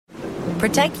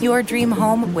Protect your dream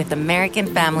home with American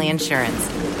Family Insurance.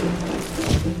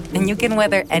 And you can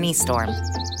weather any storm.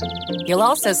 You'll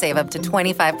also save up to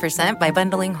 25% by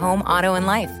bundling home, auto, and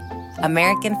life.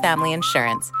 American Family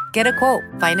Insurance. Get a quote.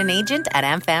 Find an agent at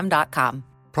amfam.com.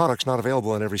 Products not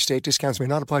available in every state. Discounts may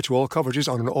not apply to all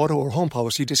coverages on an auto or home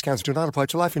policy. Discounts do not apply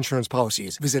to life insurance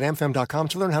policies. Visit amfam.com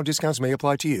to learn how discounts may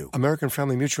apply to you. American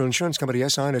Family Mutual Insurance Company,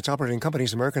 SI, and its operating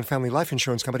companies, American Family Life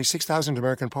Insurance Company, 6000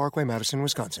 American Parkway, Madison,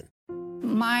 Wisconsin.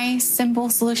 My simple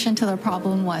solution to the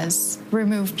problem was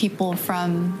remove people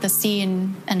from the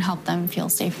scene and help them feel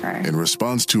safer. In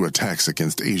response to attacks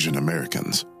against Asian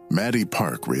Americans, Maddie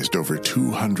Park raised over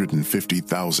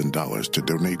 $250,000 to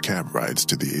donate cab rides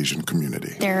to the Asian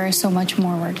community. There is so much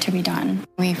more work to be done.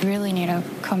 We really need to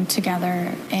come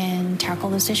together and tackle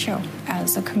this issue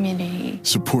as a community.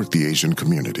 Support the Asian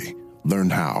community. Learn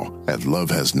how at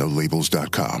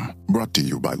lovehasnolabels.com. Brought to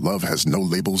you by Love Has No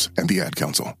Labels and the Ad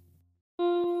Council.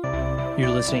 You're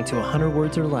listening to 100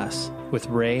 Words or Less with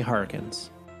Ray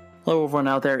Harkins. Hello, everyone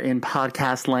out there in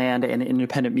podcast land and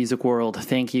independent music world.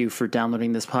 Thank you for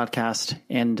downloading this podcast.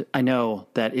 And I know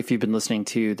that if you've been listening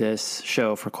to this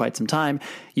show for quite some time,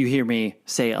 you hear me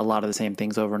say a lot of the same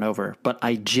things over and over. But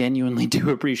I genuinely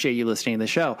do appreciate you listening to the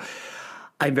show.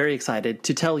 I'm very excited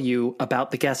to tell you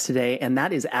about the guest today, and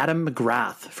that is Adam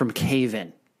McGrath from Cave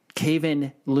In. Cave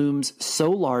In looms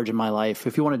so large in my life.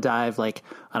 If you want to dive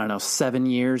 7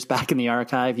 years back in the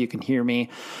archive, you can hear me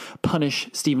punish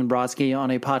Stephen Brodsky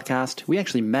on a podcast. We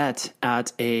actually met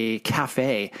at a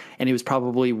cafe, and it was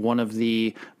probably one of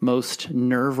the most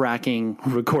nerve-wracking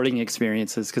recording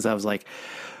experiences because I was like,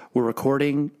 we're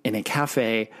recording in a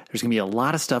cafe. There's going to be a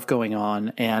lot of stuff going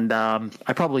on, and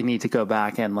I probably need to go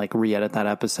back and re-edit that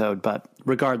episode, but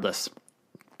regardless,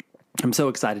 I'm so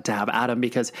excited to have Adam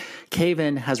because Cave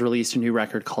In has released a new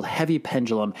record called Heavy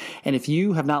Pendulum. And if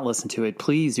you have not listened to it,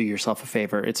 please do yourself a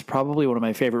favor. It's probably one of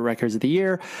my favorite records of the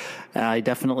year. I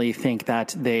definitely think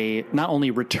that they not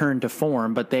only returned to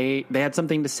form, but they had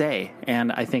something to say.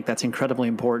 And I think that's incredibly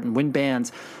important when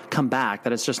bands come back,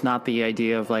 that it's just not the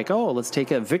idea of let's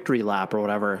take a victory lap or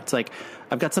whatever. It's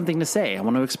I've got something to say. I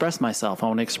want to express myself. I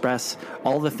want to express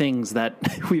all the things that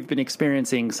we've been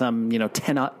experiencing some,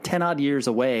 10 odd years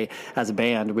away as a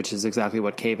band, which is exactly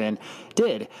what Cave In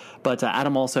did. But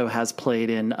Adam also has played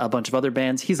in a bunch of other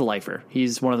bands. He's a lifer.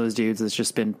 He's one of those dudes that's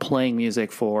just been playing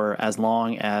music for as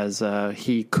long as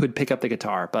he could pick up the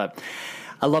guitar. But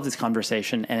I love this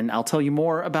conversation, and I'll tell you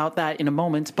more about that in a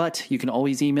moment, but you can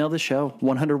always email the show,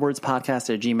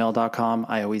 100wordspodcast@gmail.com.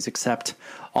 I always accept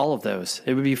all of those.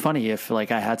 It would be funny if I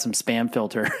had some spam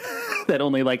filter that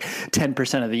only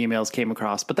 10% of the emails came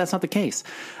across, but that's not the case.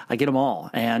 I get them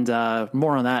all, and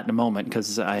more on that in a moment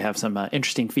because I have some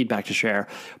interesting feedback to share.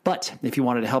 But if you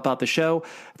wanted to help out the show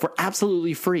for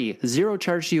absolutely free, zero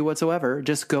charge to you whatsoever,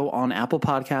 just go on Apple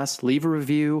Podcasts, leave a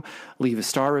review, leave a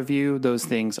star review. Those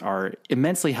things are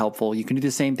immensely helpful. You can do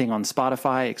the same thing on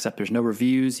Spotify, except there's no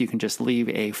reviews. You can just leave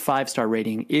a 5-star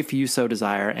rating if you so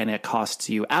desire, and it costs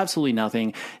you absolutely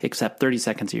nothing except 30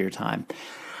 seconds of your time.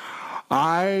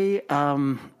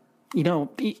 Emails,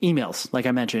 like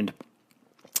I mentioned,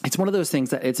 it's one of those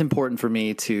things that it's important for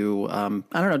me to,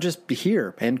 just be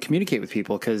here and communicate with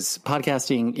people because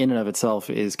podcasting in and of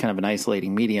itself is kind of an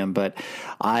isolating medium, but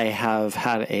I have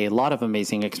had a lot of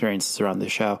amazing experiences around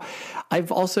this show.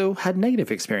 I've also had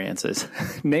negative experiences,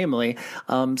 namely,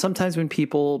 sometimes when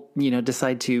people,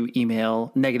 decide to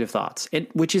email negative thoughts,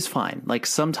 which is fine.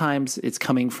 Sometimes it's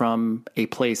coming from a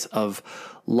place of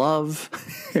love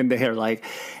and they're like,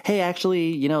 hey,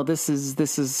 actually, this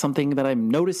is something that I'm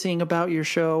noticing about your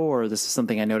show, or this is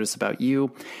something I noticed about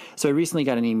you. So I recently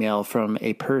got an email from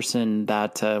a person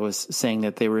that was saying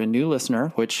that they were a new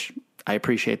listener, which I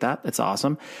appreciate that. It's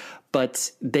awesome.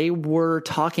 But they were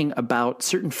talking about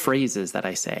certain phrases that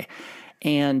I say.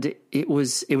 And it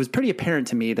was pretty apparent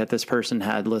to me that this person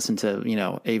had listened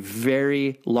to, a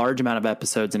very large amount of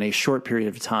episodes in a short period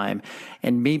of time.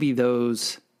 And maybe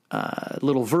those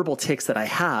little verbal tics that I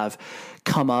have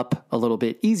come up a little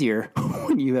bit easier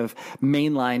when you have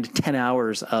mainlined 10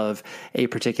 hours of a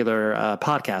particular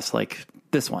podcast like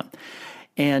this one.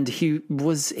 And he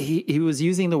was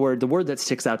using the word that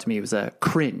sticks out to me was a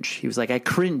cringe. He was like, I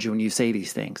cringe when you say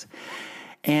these things.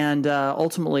 And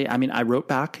ultimately, I wrote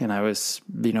back and I was,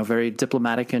 very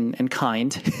diplomatic and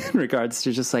kind in regards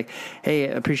to just hey,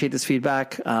 I appreciate this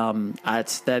feedback.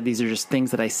 It's that these are just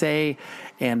things that I say,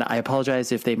 and I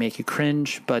apologize if they make you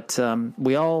cringe, but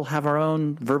we all have our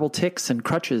own verbal tics and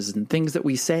crutches and things that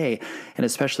we say. And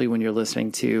especially when you're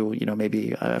listening to,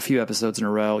 maybe a few episodes in a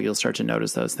row, you'll start to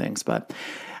notice those things. But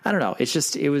I don't know. It's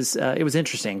just, it was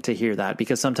interesting to hear that,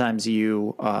 because sometimes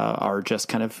you are just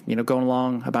kind of, going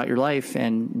along about your life,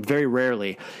 and very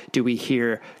rarely do we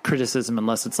hear criticism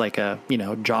unless it's like a,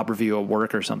 job review of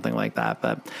work or something like that.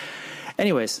 But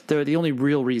anyways, the only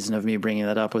real reason of me bringing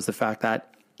that up was the fact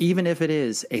that even if it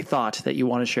is a thought that you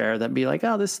want to share, that be like,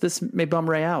 oh, this may bum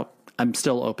Ray out, I'm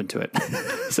still open to it.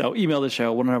 So email the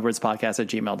show,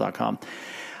 100wordspodcast@gmail.com.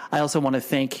 I also want to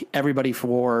thank everybody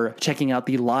for checking out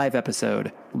the live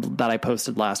episode that I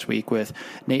posted last week with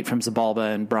Nate from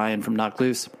Zabalba and Brian from Knocked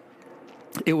Loose.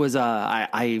 It was,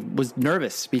 I was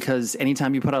nervous because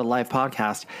anytime you put out a live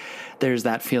podcast, there's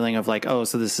that feeling of like, oh,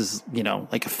 so this is,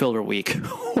 like a filler week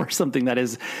or something that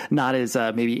is not as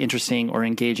maybe interesting or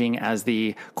engaging as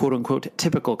the quote unquote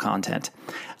typical content,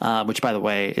 which, by the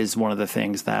way, is one of the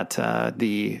things that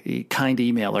the kind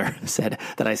emailer said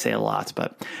that I say a lot.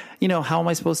 But, how am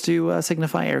I supposed to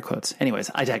signify air quotes? Anyways,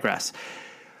 I digress.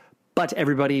 But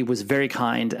everybody was very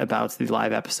kind about the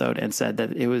live episode and said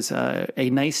that it was a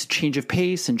nice change of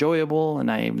pace, enjoyable,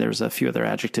 and there's a few other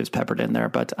adjectives peppered in there,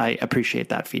 but I appreciate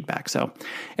that feedback. So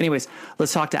anyways,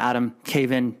 let's talk to Adam.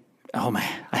 Cave-In. Oh man,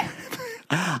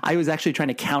 I was actually trying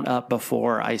to count up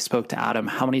before I spoke to Adam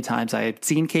how many times I had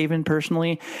seen Cave-In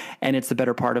personally, and it's the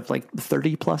better part of like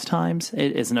 30 plus times.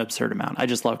 It is an absurd amount. I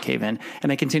just love Cave-In,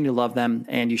 and I continue to love them,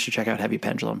 and you should check out Heavy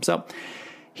Pendulum. So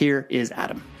here is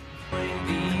Adam.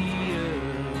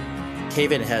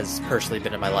 Cave-In has personally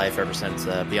been in my life ever since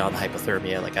Beyond the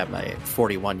Hypothermia. Like, I'm a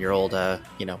 41-year-old,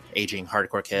 aging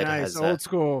hardcore kid. Nice, old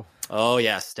school. Oh,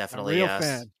 yes, definitely. A real yes.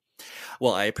 fan.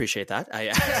 Well, I appreciate that.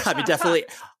 I mean, definitely.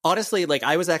 Honestly, like,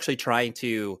 I was actually trying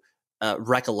to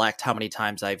recollect how many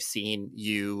times I've seen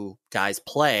you guys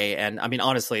play. And I mean,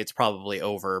 honestly, it's probably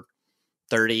over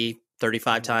 30,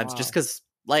 35 times, just because,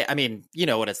 like, I mean, you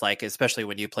know what it's like, especially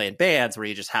when you play in bands where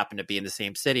you just happen to be in the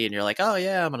same city and you're like, oh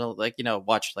yeah, I'm going to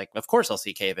watch, of course I'll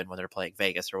see Cave-In when they're playing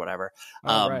Vegas or whatever.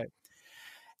 Right.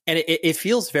 And it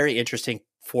feels very interesting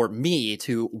for me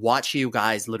to watch you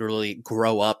guys literally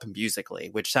grow up musically,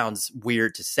 which sounds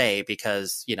weird to say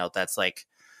because, that's like,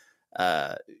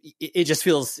 it just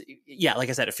feels, like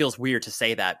I said, it feels weird to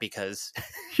say that because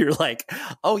you're like,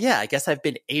 oh yeah, I guess I've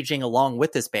been aging along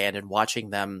with this band and watching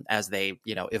them as they,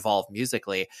 evolve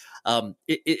musically.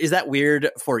 Is that weird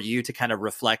for you to kind of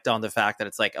reflect on the fact that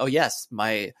it's like, oh yes,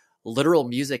 my literal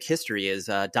music history is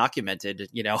documented,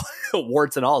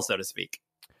 warts and all, so to speak?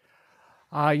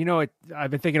 I've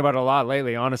been thinking about it a lot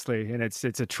lately, honestly, and it's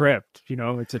a trip.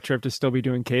 It's a trip to still be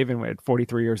doing Cave-In at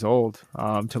 43 years old.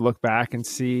 To look back and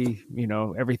see,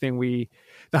 everything the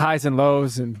highs and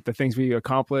lows, and the things we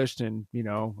accomplished, and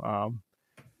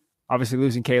obviously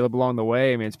losing Caleb along the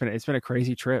way. I mean, it's been a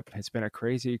crazy trip. It's been a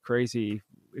crazy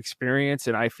experience,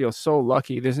 and I feel so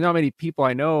lucky. There's not many people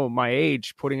I know my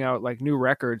age putting out like new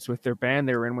records with their band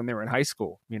they were in when they were in high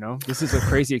school. This is a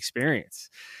crazy experience.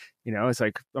 It's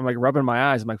like I'm like rubbing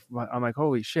my eyes. I'm like,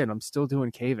 holy shit! I'm still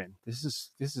doing Cave-In. This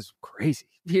is crazy.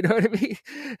 You know what I mean?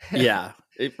 Yeah,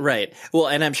 right. Well,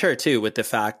 and I'm sure too with the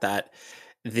fact that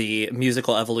the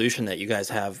musical evolution that you guys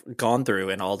have gone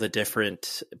through and all the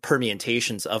different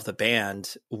permutations of the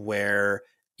band, where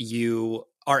you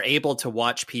are able to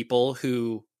watch people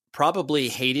who probably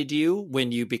hated you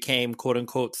when you became quote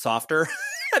unquote softer,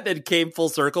 and then came full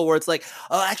circle where it's like,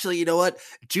 oh, actually, you know what?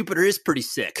 Jupiter is pretty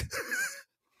sick.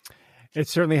 It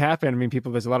certainly happened. I mean,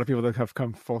 there's a lot of people that have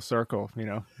come full circle,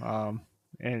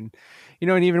 and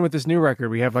even with this new record,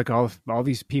 we have like all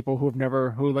these people who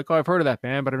like, oh, I've heard of that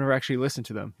band, but I've never actually listened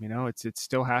to them. It's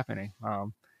still happening.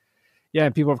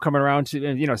 And people have come around to,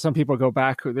 and, some people go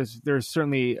back. There's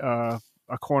certainly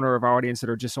a corner of our audience that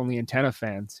are just only Antenna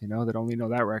fans, that only know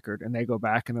that record, and they go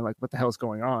back and they're like, what the hell's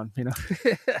going on?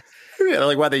 Yeah,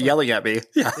 like, why they're yelling at me.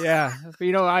 Yeah.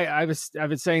 But, I've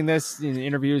been saying this in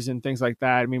interviews and things like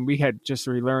that. I mean, we had just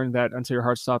relearned that Until Your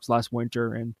Heart Stops last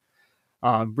winter, and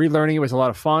relearning it was a lot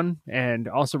of fun, and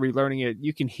also relearning it,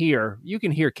 you can hear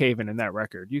Cave-In in that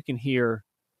record. You can hear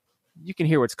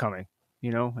what's coming,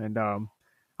 and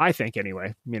I think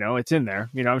anyway, it's in there.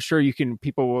 I'm sure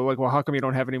people will like, well, how come you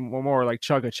don't have any more like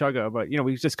chugga, but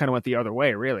we just kind of went the other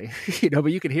way, really,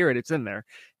 but you can hear it. It's in there,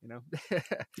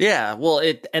 Yeah. Well,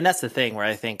 and that's the thing where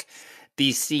I think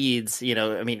these seeds,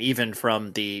 I mean, even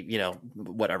from the,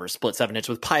 whatever, split 7-inch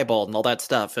with piebald and all that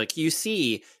stuff, like you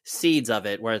see seeds of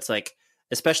it where it's like,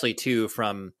 especially too,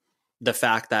 from the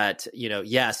fact that,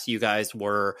 yes, you guys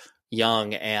were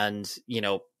young and,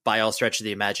 by all stretch of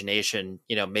the imagination,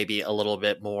 maybe a little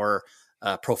bit more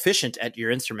proficient at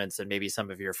your instruments than maybe some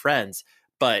of your friends.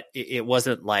 But it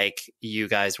wasn't like you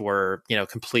guys were,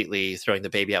 completely throwing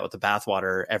the baby out with the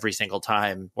bathwater every single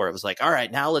time, where it was like, all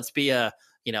right, now let's be a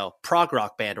prog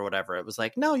rock band or whatever. It was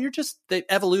like, no, the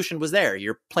evolution was there.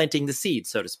 You're planting the seed,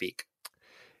 so to speak.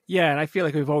 Yeah, and I feel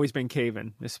like we've always been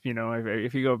caving. If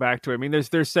you go back to it, I mean, there's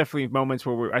definitely moments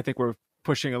where I think we're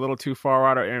pushing a little too far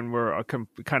out, and we're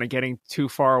kind of getting too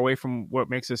far away from what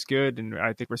makes us good, and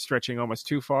I think we're stretching almost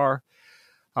too far.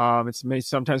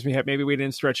 Sometimes maybe we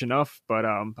didn't stretch enough, but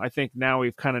I think now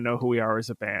we kind of know who we are as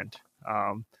a band.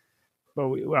 But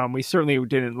we certainly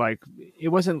didn't it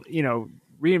wasn't,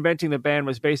 reinventing the band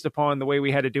was based upon the way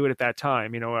we had to do it at that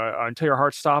time. Until Your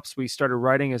Heart Stops, we started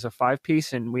writing as a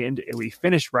 5-piece, and we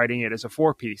finished writing it as a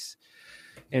 4-piece.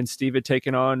 And Steve had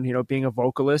taken on, being a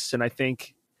vocalist, and I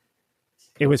think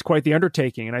it was quite the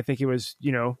undertaking. And I think it was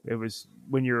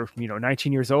when you're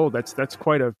 19 years old, that's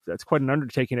quite an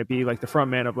undertaking to be like the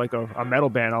front man of like a metal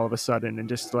band all of a sudden, and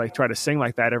just like try to sing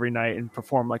like that every night and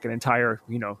perform like an entire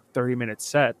 30-minute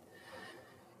set.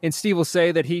 And Steve will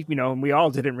say that we all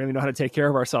didn't really know how to take care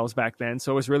of ourselves back then.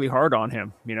 So it was really hard on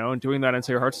him, and doing that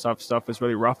Until Your Heart Stops stuff was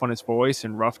really rough on his voice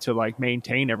and rough to like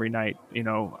maintain every night,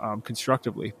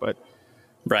 constructively. But,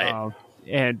 right.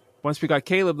 And once we got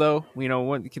Caleb though,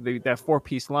 that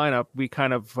 4-piece lineup, we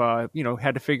kind of,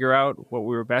 had to figure out what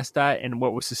we were best at and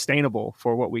what was sustainable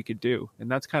for what we could do. And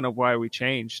that's kind of why we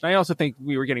changed. And I also think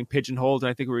we were getting pigeonholed. And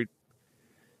I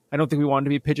don't think we wanted to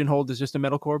be pigeonholed as just a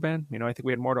metalcore band. I think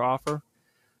we had more to offer.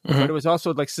 Mm-hmm. But it was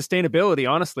also like sustainability,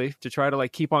 honestly, to try to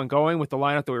like keep on going with the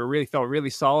lineup that we felt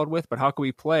really solid with. But how can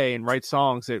we play and write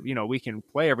songs that, we can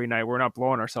play every night? We're not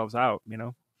blowing ourselves out,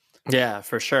 Yeah,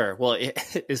 for sure. Well,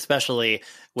 especially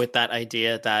with that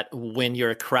idea that when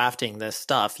you're crafting this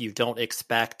stuff, you don't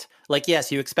expect,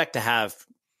 yes, you expect to have,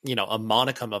 a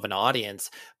monicum of an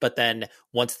audience, but then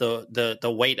once the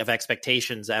weight of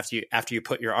expectations after you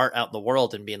put your art out in the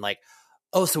world and being like,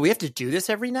 oh, so we have to do this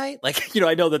every night?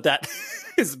 I know that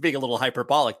is being a little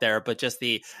hyperbolic there, but just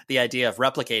the idea of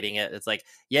replicating it, it's like,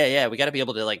 yeah, we got to be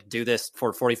able to like do this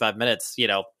for 45 minutes,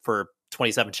 for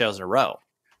 27 shows in a row.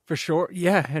 For sure.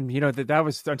 Yeah. And, that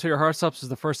was Until Your Heart Stops was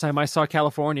the first time I saw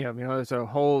California. There was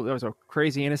a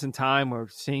crazy innocent time where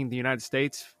seeing the United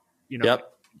States, yep.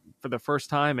 For the first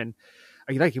time. And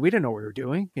we didn't know what we were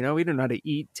doing. We didn't know how to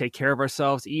eat, take care of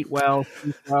ourselves, eat well,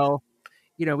 sleep well.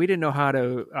 We didn't know how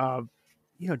to,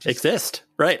 just exist.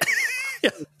 Right.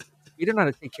 We didn't know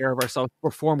how to take care of ourselves,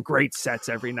 perform great sets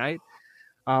every night.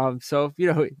 So,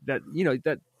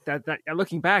 that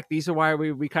looking back, these are why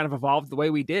we kind of evolved the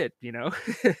way we did,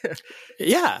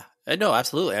 Yeah, no,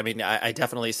 absolutely. I mean, I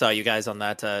definitely saw you guys on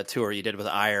that tour you did with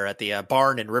Ire at the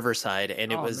barn in Riverside,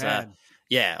 and it was,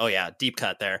 deep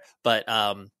cut there. But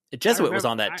Jesuit was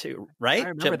on that too, right? I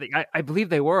remember I believe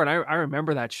they were, and I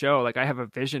remember that show. Like I have a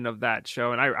vision of that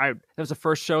show, and that was the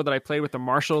first show that I played with the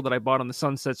Marshall that I bought on the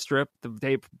Sunset Strip the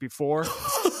day before,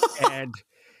 and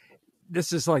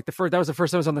this is like that was the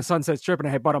first time I was on the Sunset Strip, and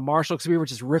I had bought a Marshall because we were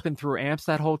just ripping through amps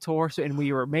that whole tour. So, and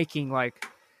we were making like,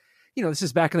 this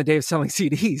is back in the day of selling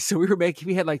CDs. So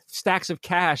we had like stacks of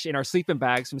cash in our sleeping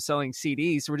bags from selling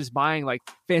CDs. So we're just buying like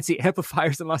fancy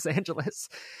amplifiers in Los Angeles.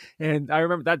 And I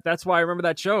remember that's why I remember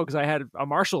that show, because I had a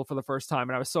Marshall for the first time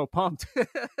and I was so pumped.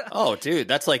 Oh, dude,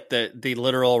 that's like the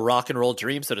literal rock and roll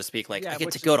dream, so to speak. Like, I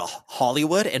get to go to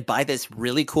Hollywood and buy this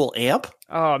really cool amp.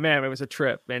 Oh man, it was a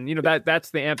trip. And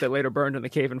that's the amp that later burned in the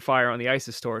Cave and Fire on the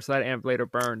ISIS tour. So that amp later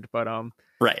burned, but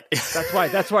right.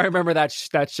 that's why I remember that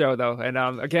show though. And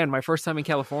again, my first time in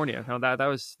California. That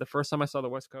was the first time I saw the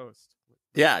West Coast.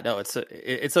 Yeah, no,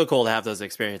 it's so cool to have those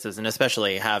experiences, and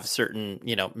especially have certain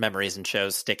memories and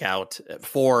shows stick out.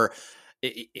 For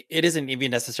it isn't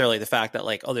even necessarily the fact that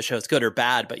like, oh, the show's good or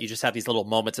bad, but you just have these little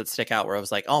moments that stick out where I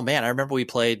was like, oh man, I remember we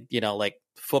played like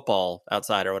football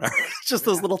outside or whatever. Just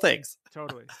those little things.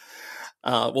 Totally.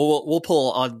 We'll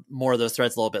pull on more of those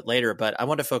threads a little bit later, but I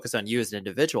want to focus on you as an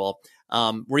individual.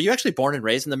 Were you actually born and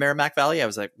raised in the Merrimack Valley? I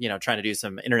was like, trying to do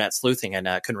some internet sleuthing and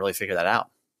couldn't really figure that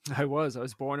out. I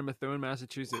was born in Methuen,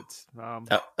 Massachusetts.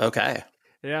 Okay.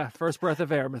 Yeah. First breath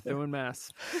of air, Methuen,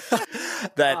 Mass.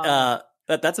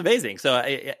 That's amazing.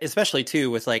 So especially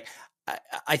too with like,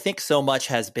 I think so much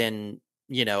has been,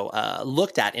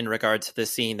 looked at in regards to the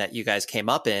scene that you guys came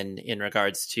up in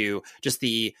regards to just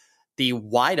the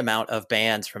wide amount of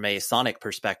bands from a sonic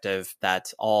perspective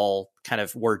that all kind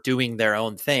of were doing their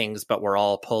own things, but we're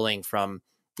all pulling from,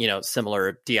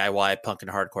 similar DIY punk and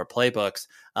hardcore playbooks.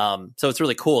 So it's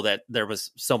really cool that there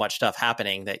was so much stuff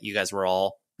happening that you guys were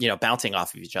all, bouncing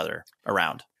off of each other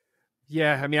around.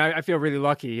 Yeah, I mean, I feel really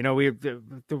lucky.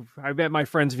 I met my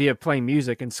friends via playing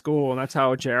music in school, and that's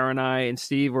how Jared and I and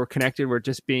Steve were connected. We're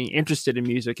just being interested in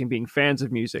music and being fans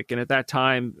of music. And at that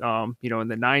time, in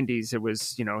the 90s, it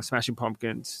was, Smashing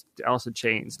Pumpkins, Alice in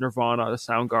Chains, Nirvana,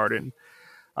 Soundgarden,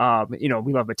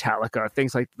 We love Metallica,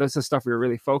 things like that's the stuff we were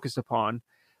really focused upon.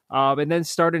 And then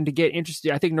starting to get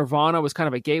interested. I think Nirvana was kind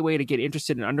of a gateway to get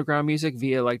interested in underground music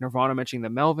via like Nirvana mentioning the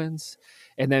Melvins,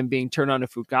 and then being turned on to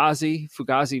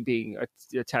Fugazi being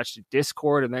attached to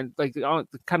Discord, and then like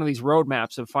kind of these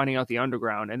roadmaps of finding out the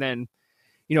underground. And then,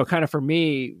 kind of for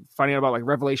me, finding out about like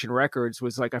Revelation Records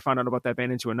was like I found out about that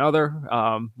band Into Another,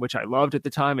 which I loved at the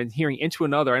time. And hearing Into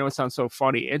Another, I know it sounds so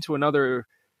funny, Into Another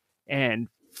and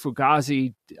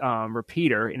Fugazi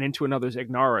Repeater and Into Another's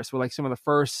Ignaris were like some of the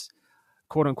first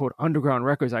quote unquote underground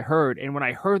records I heard. And when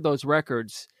I heard those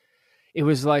records, it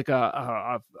was like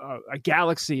a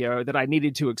galaxy that I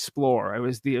needed to explore. It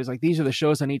was like, these are the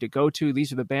shows I need to go to.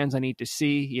 These are the bands I need to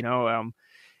see, and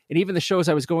even the shows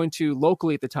I was going to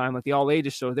locally at the time, like the all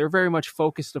ages show, they're very much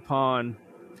focused upon,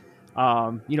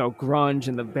 grunge,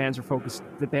 and the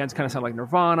bands kind of sound like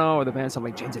Nirvana, or the bands sound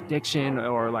like Jane's Addiction,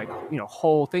 or like,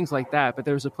 Hole, things like that. But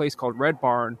there was a place called Red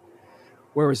Barn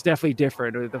where it was definitely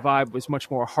different. The vibe was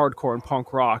much more hardcore and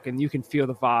punk rock, and you can feel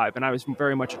the vibe. And I was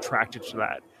very much attracted to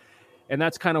that. And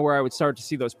that's kind of where I would start to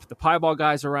see the Piebald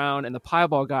guys around. And the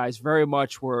Piebald guys very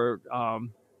much were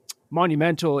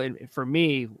monumental. And for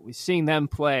me, seeing them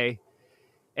play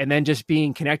and then just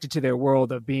being connected to their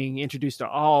world of being introduced to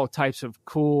all types of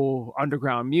cool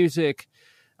underground music,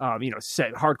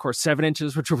 hardcore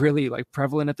 7-inches, which were really like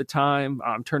prevalent at the time,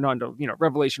 turned on to,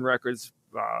 Revelation Records,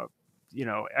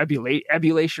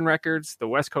 Ebullition Records, the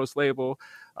West Coast label,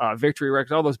 Victory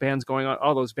Records, all those bands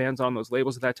on those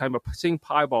labels at that time. But seeing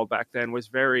Piebald back then was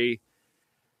very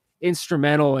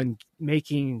instrumental in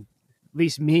making at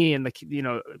least me and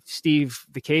Steve,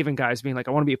 the Caven guys being like,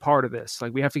 I want to be a part of this.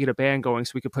 Like, we have to get a band going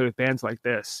so we could play with bands like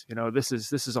this. This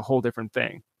is a whole different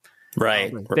thing.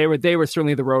 Right. They were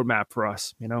certainly the roadmap for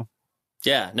us,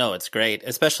 Yeah, no, it's great.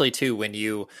 Especially too, when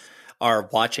you are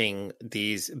watching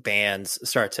these bands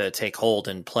start to take hold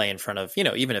and play in front of,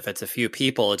 even if it's a few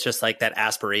people, it's just like that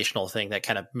aspirational thing that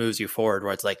kind of moves you forward,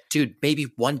 where it's like, dude, maybe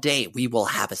one day we will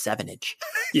have a 7-inch,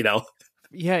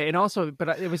 Yeah. And also,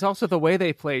 but it was also the way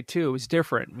they played too. It was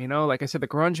different, like I said, the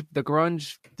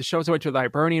grunge, the shows I went to the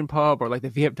Hibernian pub or like the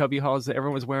VFW halls, that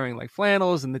everyone was wearing like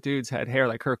flannels and the dudes had hair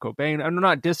like Kurt Cobain. I'm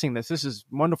not dissing this. This is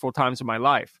wonderful times in my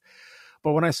life.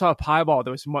 But when I saw Piebald,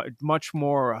 there was much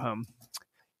more,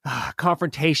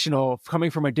 confrontational, coming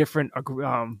from a different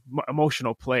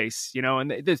emotional place,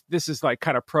 and this is like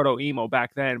kind of proto emo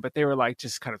back then, but they were like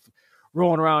just kind of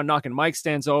rolling around, knocking mic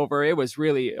stands over. It was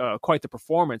really quite the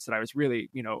performance that I was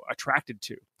really, attracted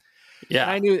to.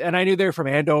 Yeah. And I knew they were from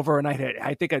Andover, and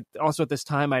I think also at this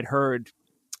time I'd heard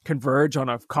Converge on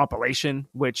a compilation,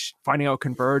 which finding out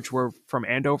Converge were from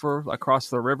Andover across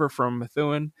the river from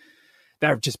Methuen,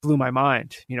 that just blew my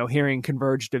mind. Hearing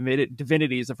Converge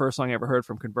Divinity is the first song I ever heard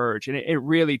from Converge. And it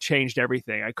really changed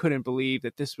everything. I couldn't believe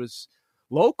that this was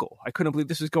local. I couldn't believe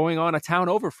this was going on a town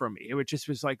over from me. It just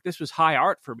was like, this was high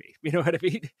art for me. You know what I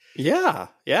mean?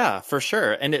 Yeah, for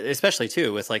sure. And especially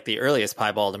too, with like the earliest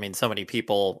Piebald, I mean, so many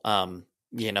people,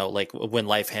 like When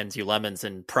Life Hands You Lemons.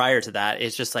 And prior to that,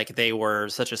 it's just like they were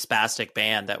such a spastic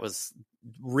band that was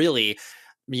really,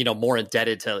 more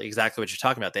indebted to exactly what you're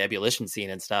talking about, the ebullition scene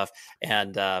and stuff.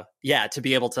 And to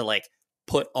be able to like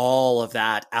put all of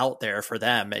that out there for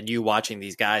them, and you watching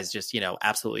these guys just,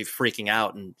 absolutely freaking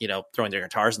out and, throwing their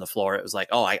guitars on the floor. It was like,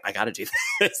 oh, I got to do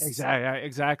this.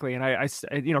 Exactly. And I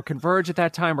Converge at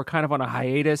that time were kind of on a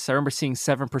hiatus. I remember seeing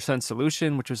 7%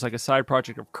 Solution, which was like a side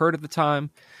project of Kurt at the time.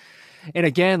 And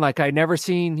again, like I never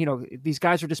seen, these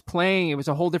guys were just playing. It was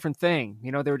a whole different thing.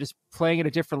 They were just playing at a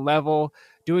different level,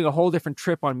 doing a whole different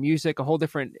trip on music, a whole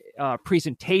different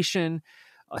presentation,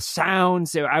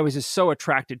 sounds. I was just so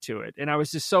attracted to it. And I was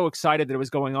just so excited that it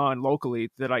was going on locally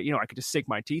that I could just sink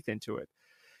my teeth into it.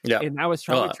 Yeah. And I was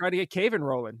trying to get Caven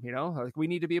rolling, like we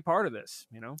need to be a part of this,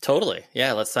 Totally.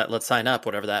 Yeah. Let's sign up,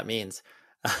 whatever that means.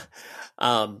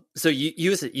 So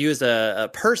you as a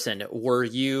person, were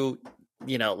you,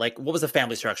 like what was the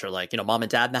family structure like? Mom and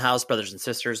dad in the house, brothers and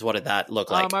sisters. What did that look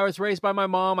like? I was raised by my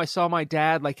mom. I saw my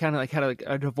dad had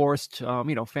a divorced,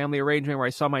 family arrangement where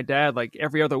I saw my dad like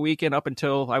every other weekend up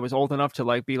until I was old enough to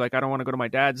like be like, I don't want to go to my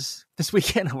dad's this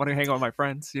weekend. I want to hang out with my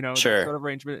friends, Sure. Sort of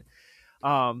arrangement.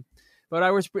 But I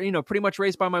was, pretty much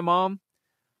raised by my mom.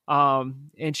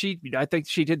 And I think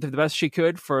she did the best she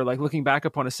could for like looking back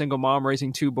upon a single mom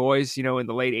raising two boys, in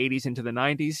the late 80s into the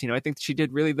 90s. I think she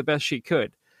did really the best she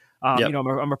could. Yep.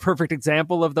 I'm a perfect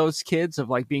example of those kids of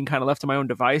like being kind of left to my own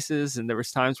devices. And there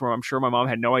was times where I'm sure my mom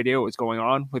had no idea what was going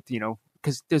on with,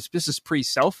 because this is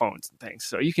pre-cell phones and things,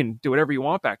 so you can do whatever you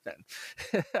want back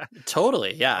then.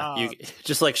 Totally, yeah. You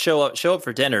just like show up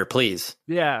for dinner, please.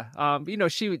 Yeah,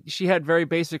 she had very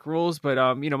basic rules,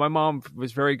 but my mom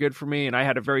was very good for me, and I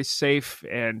had a very safe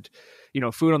and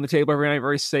food on the table every night,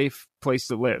 very safe place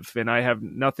to live, and I have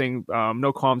nothing,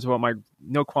 no qualms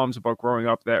about growing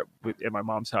up in my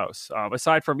mom's house.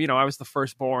 Aside from I was the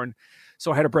firstborn,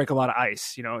 so I had to break a lot of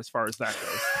ice, as far as that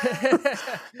goes.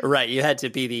 Right, you had to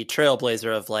be the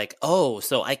trailblazer of like, oh,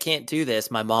 so I can't do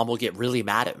this. My mom will get really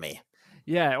mad at me.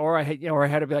 Yeah, or I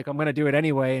had to be like, I'm going to do it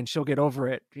anyway, and she'll get over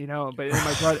it,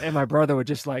 But my brother would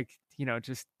just like,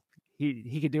 just.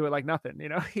 He could do it like nothing, my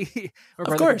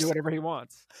brother can do whatever he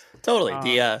wants. Totally.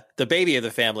 The baby of the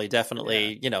family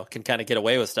definitely, can kind of get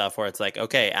away with stuff where it's like,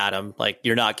 okay, Adam, like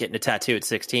you're not getting a tattoo at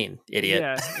 16,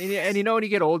 idiot. Yeah. And when you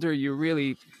get older, you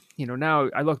really, now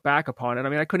I look back upon it. I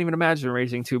mean, I couldn't even imagine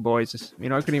raising two boys. I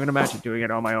couldn't even imagine doing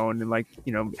it on my own and like,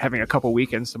 having a couple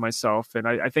weekends to myself. And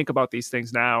I think about these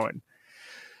things now, and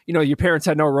your parents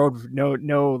had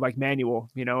no like manual,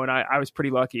 and I was pretty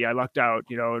lucky. I lucked out,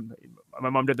 and my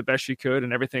mom did the best she could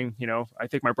and everything, I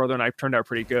think my brother and I turned out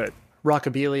pretty good.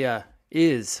 Rockabilia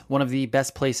is one of the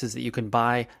best places that you can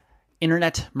buy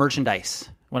internet merchandise.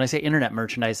 When I say internet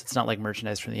merchandise, it's not like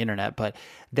merchandise from the internet, but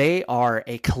they are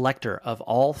a collector of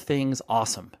all things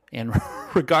awesome. And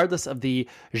regardless of the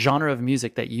genre of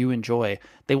music that you enjoy,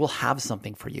 they will have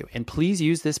something for you. And please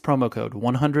use this promo code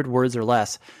 100 words or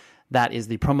less. That is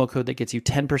the promo code that gets you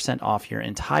 10% off your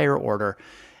entire order.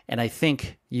 And I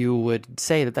think you would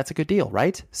say that that's a good deal,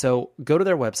 right? So go to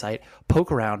their website,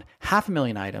 poke around,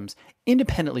 500,000 items,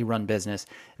 independently run business.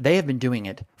 They have been doing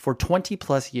it for 20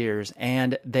 plus years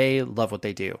and they love what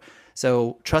they do.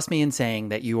 So trust me in saying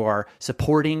that you are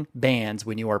supporting bands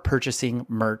when you are purchasing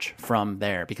merch from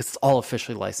there, because it's all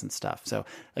officially licensed stuff. So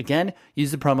again,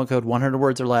 use the promo code 100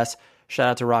 words or less. Shout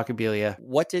out to Rockabilia.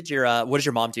 What did your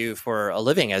mom do for a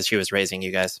living as she was raising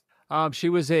you guys? She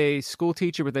was a school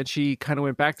teacher, but then she kind of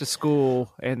went back to school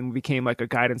and became like a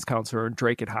guidance counselor in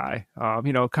Drake High.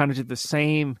 Kind of did the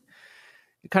same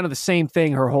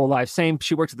thing her whole life.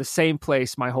 She worked at the same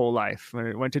place my whole life.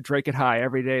 I went to Drake High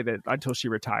every day until she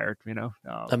retired.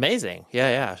 Amazing.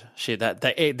 Yeah.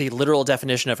 The literal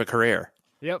definition of a career.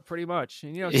 Yep, pretty much.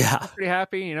 And, she's pretty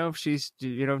happy. She's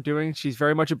she's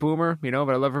very much a boomer. But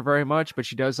I love her very much. But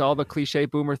she does all the cliche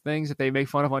boomer things that they make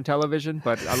fun of on television.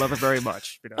 But I love her very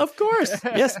much. Of course,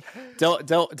 yes.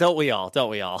 Don't we all? Don't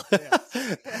we all?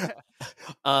 Yes.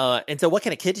 And so, what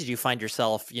kind of kid did you find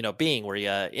yourself, being? Were you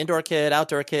an indoor kid,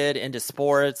 outdoor kid, into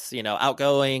sports?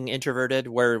 Outgoing, introverted?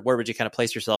 Where would you kind of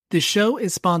place yourself? This show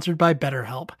is sponsored by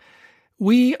BetterHelp.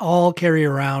 We all carry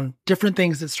around different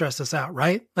things that stress us out,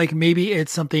 right? Like maybe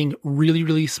it's something really,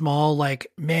 really small, like,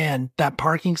 man, that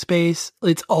parking space,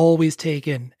 it's always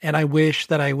taken. And I wish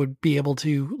that I would be able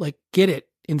to like get it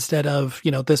instead of,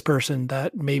 this person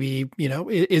that maybe,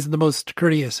 isn't the most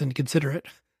courteous and considerate.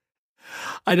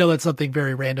 I know that's something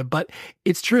very random, but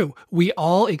it's true. We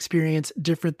all experience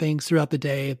different things throughout the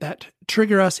day that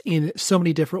trigger us in so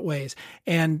many different ways.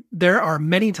 And there are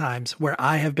many times where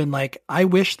I have been like, I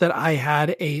wish that I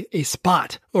had a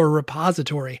spot or a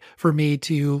repository for me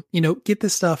to, get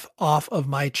this stuff off of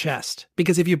my chest.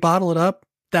 Because if you bottle it up,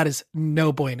 that is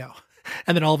no bueno.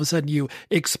 And then all of a sudden you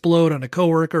explode on a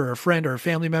coworker or a friend or a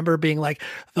family member being like,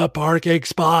 the parking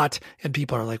spot. And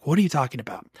people are like, what are you talking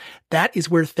about? That is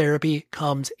where therapy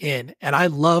comes in. And I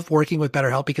love working with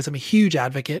BetterHelp because I'm a huge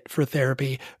advocate for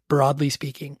therapy, broadly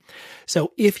speaking.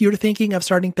 So if you're thinking of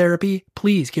starting therapy,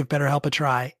 please give BetterHelp a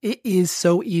try. It is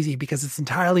so easy because it's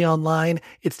entirely online.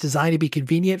 It's designed to be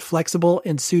convenient, flexible,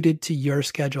 and suited to your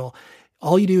schedule.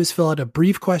 All you do is fill out a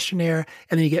brief questionnaire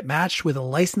and then you get matched with a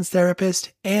licensed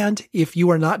therapist. And if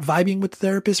you are not vibing with the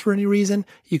therapist for any reason,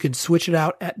 you can switch it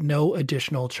out at no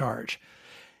additional charge.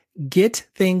 Get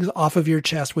things off of your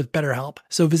chest with BetterHelp.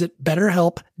 So visit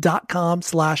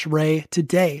betterhelp.com/Ray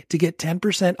today to get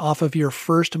 10% off of your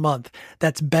first month.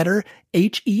 That's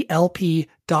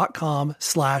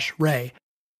betterhelp.com/Ray.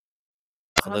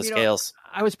 On those scales.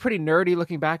 I was pretty nerdy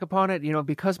looking back upon it,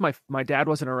 because my dad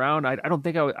wasn't around. I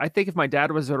think if my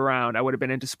dad was around, I would have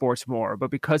been into sports more, but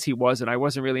because he wasn't, I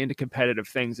wasn't really into competitive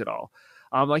things at all.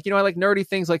 I like nerdy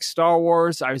things like Star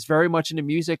Wars. I was very much into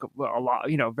music a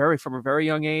lot, from a very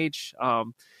young age.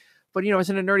 But I was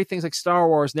into nerdy things like Star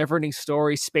Wars, Neverending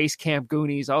Story, Space Camp,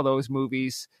 Goonies, all those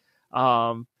movies.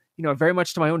 Very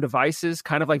much to my own devices,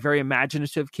 kind of like very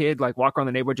imaginative kid, like walk around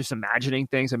the neighborhood, just imagining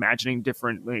things, imagining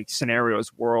different like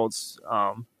scenarios, worlds,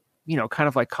 kind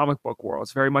of like comic book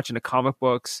worlds, very much into comic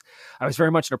books. I was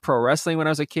very much into pro wrestling when I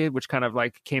was a kid, which kind of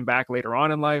like came back later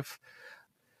on in life.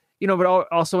 but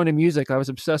also into music. I was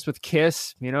obsessed with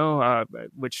Kiss,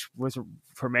 which was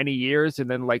for many years. And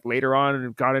then like later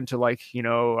on got into like,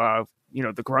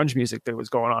 the grunge music that was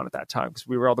going on at that time, because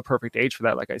we were all the perfect age for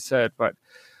that, like I said. But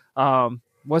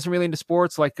wasn't really into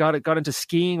sports. Like got into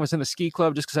skiing, was in the ski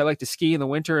club just because I like to ski in the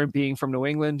winter, and being from New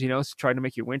England, trying to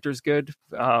make your winters good.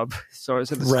 So I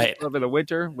was in the ski club in the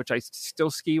winter, which I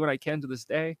still ski when I can to this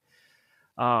day.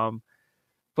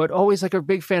 But always like a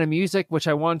big fan of music, which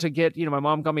I wanted to get. My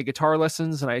mom got me guitar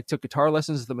lessons, and I took guitar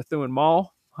lessons at the Methuen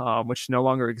Mall, which no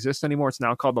longer exists anymore. It's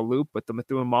now called the Loop, but the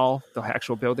Methuen Mall, the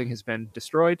actual building, has been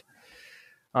destroyed.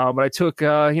 But I took,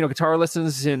 guitar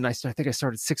lessons in, I think I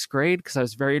started 6th grade because I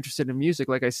was very interested in music.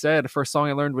 Like I said, the first song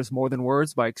I learned was More Than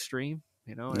Words by Extreme.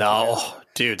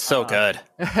 Dude, so good.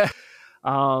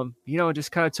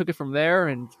 Just kind of took it from there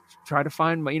and tried to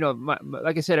find my,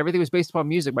 like I said, everything was based upon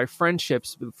music. My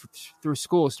friendships through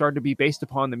school started to be based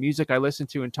upon the music I listened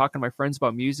to and talking to my friends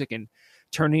about music and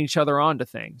turning each other on to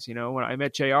things. When I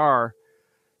met JR,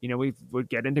 we would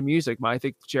get into music. I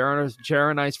think JR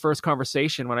and I's first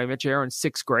conversation when I met JR in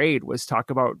 6th grade was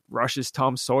talk about Rush's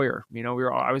Tom Sawyer.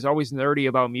 I was always nerdy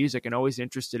about music and always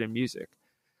interested in music.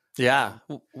 Yeah.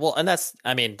 Well, and that's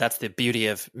the beauty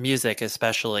of music,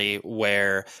 especially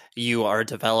where you are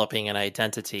developing an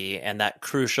identity, and that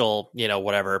crucial,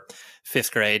 whatever,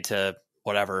 5th grade to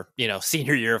whatever,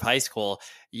 senior year of high school,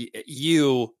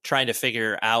 you trying to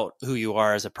figure out who you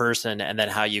are as a person, and then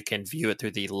how you can view it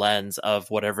through the lens of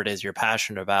whatever it is you're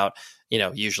passionate about,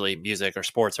 usually music or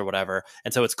sports or whatever.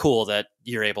 And so it's cool that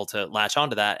you're able to latch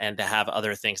onto that and to have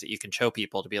other things that you can show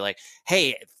people to be like,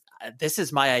 hey, this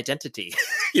is my identity.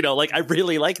 Like, I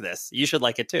really like this. You should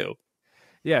like it too.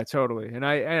 Yeah, totally. And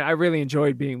I really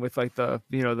enjoyed being with like the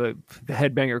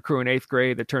headbanger crew in 8th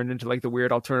grade that turned into like the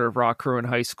weird alternative rock crew in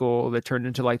high school, that turned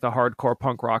into like the hardcore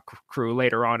punk rock crew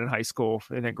later on in high school,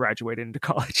 and then graduated into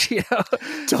college,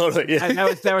 Totally. Yeah. And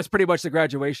that was pretty much the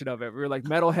graduation of it. We were like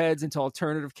metalheads into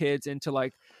alternative kids into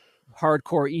like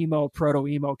hardcore emo, proto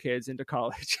emo kids into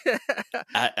college.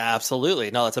 Absolutely.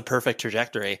 No, that's a perfect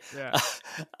trajectory. Yeah.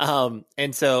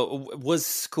 And so was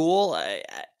school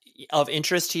of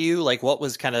interest to you? Like, what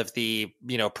was kind of the,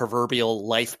 proverbial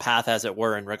life path, as it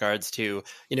were, in regards to,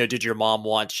 did your mom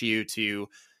want you to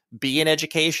be in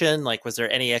education? Like, was there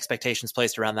any expectations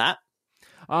placed around that?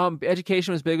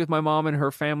 Education was big with my mom and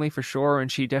her family for sure.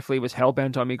 And she definitely was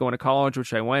hell-bent on me going to college,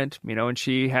 which I went, and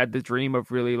she had the dream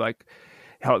of really like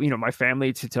help, my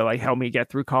family to like help me get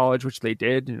through college, which they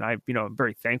did. And I, I'm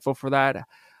very thankful for that.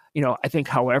 I think,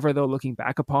 however, though, looking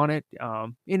back upon it,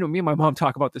 me and my mom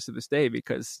talk about this to this day,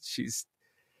 because she's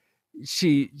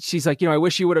like, I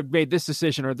wish you would have made this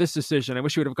decision or this decision. I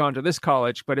wish you would have gone to this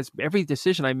college. But it's every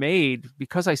decision I made,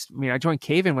 because I joined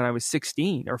Caven when I was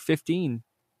 16 or 15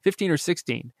 or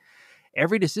 16.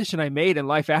 Every decision I made in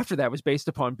life after that was based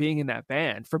upon being in that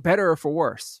band, for better or for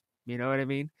worse. You know what I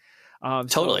mean?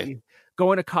 Totally. So,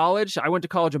 going to college, I went to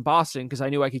college in Boston because I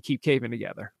knew I could keep Caven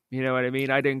together. You know what I mean?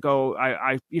 I didn't go,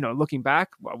 looking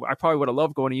back, I probably would have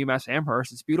loved going to UMass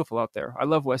Amherst. It's beautiful out there. I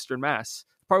love Western Mass.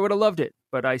 Probably would have loved it,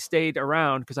 but I stayed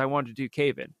around because I wanted to do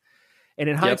Caven. And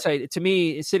in hindsight, to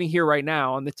me, sitting here right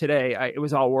now on today, it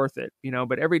was all worth it,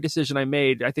 but every decision I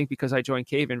made, I think because I joined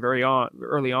Caven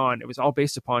early on, it was all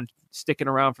based upon sticking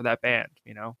around for that band,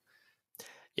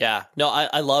 Yeah, no,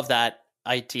 I love that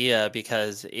idea,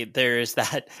 because there's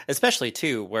that, especially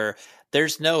too, where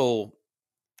there's no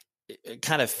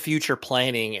kind of future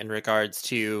planning in regards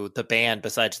to the band,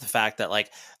 besides the fact that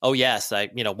like, oh yes, I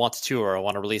want to tour, I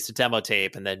want to release a demo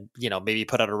tape, and then maybe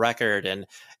put out a record,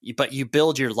 but you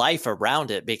build your life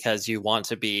around it because you want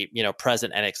to be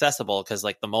present and accessible, because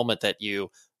like the moment that you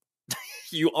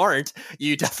aren't,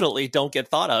 you definitely don't get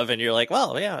thought of, and you're like,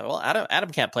 well, Adam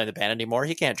can't play in the band anymore,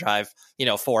 he can't drive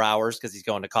 4 hours because he's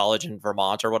going to college in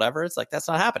Vermont or whatever. It's like, that's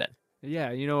not happening. Yeah,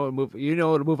 to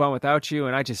move on without you,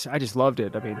 and I just loved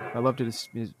it. I mean, I loved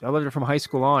it from high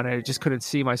school on, and I just couldn't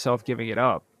see myself giving it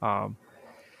up. And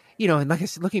like I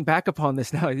said, looking back upon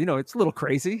this now, it's a little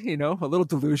crazy, a little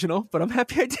delusional, but I'm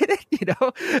happy I did it.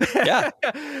 Yeah,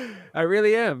 I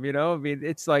really am. I mean,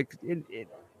 it's like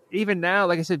even now,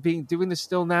 like I said, doing this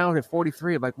still now at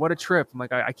 43, I'm like, what a trip. I'm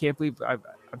like, I can't believe I'm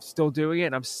still doing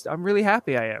it, and I'm really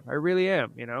happy. I really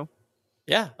am.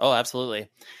 Yeah. Oh,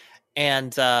 absolutely.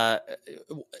 And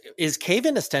is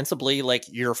Caven ostensibly like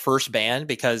your first band?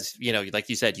 Because, like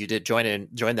you said, you did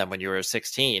join them when you were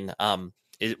 16.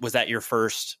 Was that your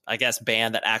first, I guess,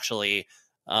 band that actually,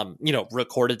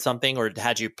 recorded something, or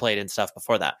had you played in stuff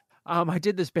before that? I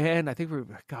did this band. I think we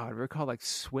were called like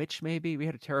Switch. Maybe we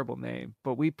had a terrible name,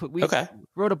 but we Okay.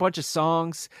 wrote a bunch of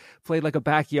songs, played like a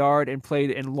backyard, and played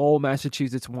in Lowell,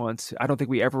 Massachusetts once. I don't think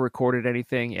we ever recorded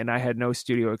anything, and I had no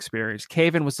studio experience.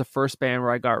 Caven was the first band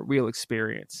where I got real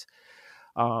experience.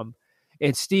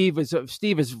 And Steve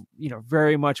is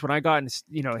very much, when I got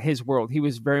in his world, he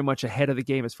was very much ahead of the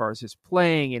game as far as his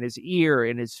playing and his ear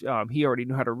and his he already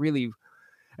knew how to really.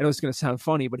 I know it's going to sound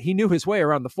funny, but he knew his way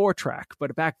around the 4-track.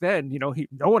 But back then,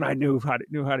 no one I knew how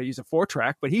to use a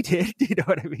 4-track, but he did. You know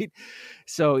what I mean?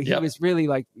 So he was really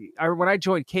like, when I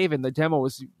joined Caven, the demo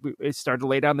it started to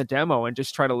lay down the demo and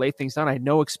just try to lay things down. I had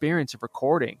no experience of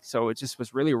recording, so it just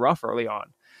was really rough early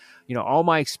on. All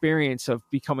my experience of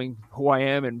becoming who I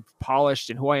am and polished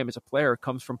and who I am as a player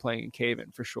comes from playing in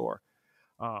Caven for sure.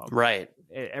 Right.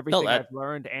 Everything I've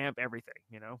learned, amp, everything.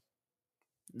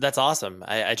 That's awesome.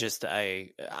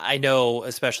 I know,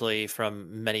 especially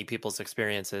from many people's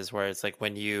experiences, where it's like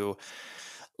when you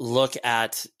look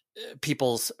at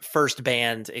people's first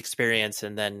band experience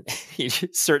and then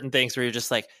certain things where you're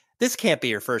just like, this can't be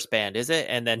your first band, is it?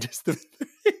 And then just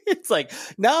it's like,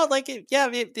 no, like,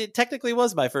 it technically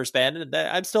was my first band and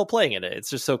I'm still playing in it. It's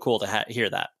just so cool to hear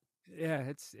that. Yeah,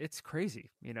 it's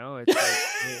crazy.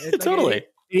 It's totally. Like,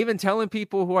 even telling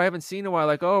people who I haven't seen in a while,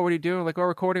 like, oh, what are you doing? Like, oh,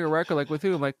 recording a record, like with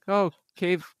who? I'm like, oh,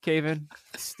 Caven,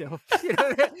 still.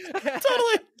 Totally.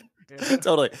 Yeah.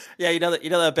 Totally. Yeah, you know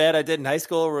that band I did in high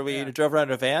school where we drove around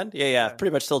in a van? Yeah,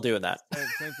 pretty much still doing that.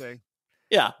 Same thing.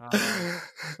 Yeah.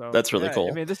 So, that's really cool.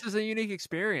 I mean, this is a unique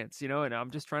experience, and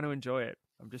I'm just trying to enjoy it.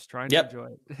 I'm just trying to enjoy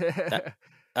it.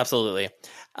 Absolutely.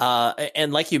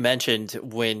 And like you mentioned,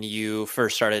 when you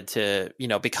first started to,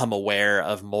 become aware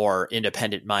of more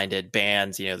independent minded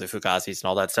bands, the Fugazis and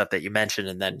all that stuff that you mentioned,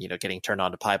 and then, getting turned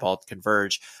on to Piebald,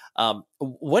 Converge.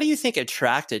 What do you think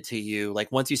attracted to you?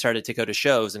 Like once you started to go to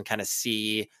shows and kind of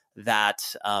see that,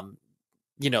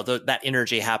 that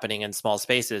energy happening in small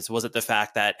spaces, was it the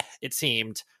fact that it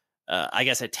seemed, I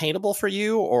guess, attainable for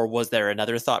you, or was there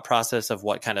another thought process of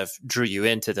what kind of drew you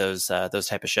into those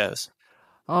type of shows?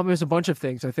 There's a bunch of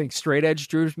things. I think straight edge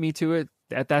drew me to it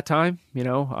at that time. I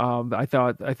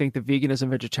think the veganism,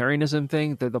 vegetarianism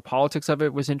thing, the politics of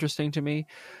it was interesting to me.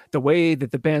 The way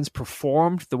that the bands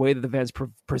performed, the way that the bands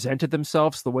presented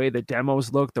themselves, the way the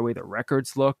demos looked, the way the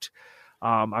records looked.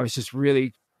 I was just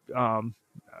really, I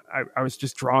was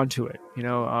just drawn to it.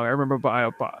 I remember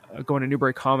going to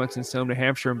Newbury Comics in Salem, New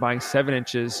Hampshire, and buying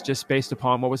 7-inches just based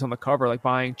upon what was on the cover, like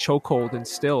buying Chokehold and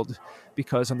Stilled,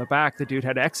 because on the back the dude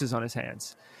had X's on his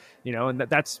hands, and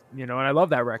that's and I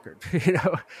love that record.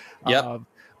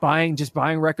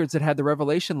 Buying records that had the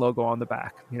Revelation logo on the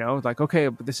back. Like, okay,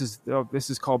 but this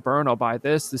is called Burn, I'll buy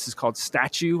this. This is called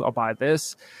Statue, I'll buy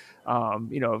this.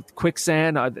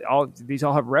 Quicksand, these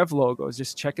all have Rev logos,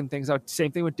 just checking things out.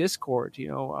 Same thing with Discord,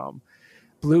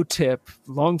 Blue Tip,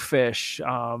 Lungfish,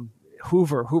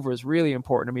 Hoover is really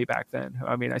important to me back then.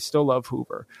 I mean, I still love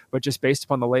Hoover, but just based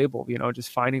upon the label, just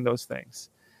finding those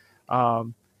things.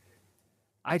 You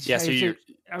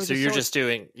were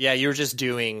just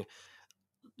doing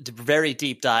very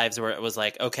deep dives where it was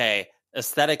like, okay,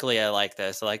 aesthetically, I like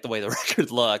this. I like the way the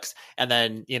record looks. And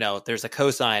then, there's a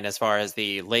cosign as far as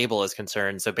the label is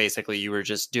concerned. So basically you were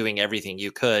just doing everything you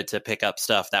could to pick up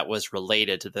stuff that was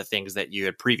related to the things that you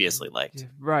had previously liked.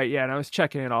 Right. Yeah. And I was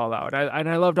checking it all out.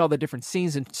 I loved all the different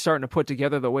scenes and starting to put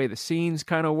together the way the scenes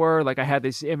kind of were. Like I had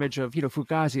this image of,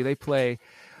 Fugazi, they play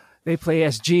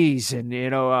SGs, and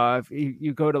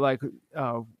you go to like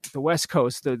the West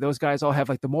Coast, those guys all have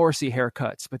like the Morrissey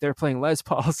haircuts, but they're playing Les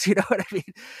Pauls. You know what I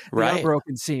mean? Right.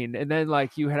 Unbroken scene, and then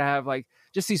like you have like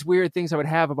just these weird things I would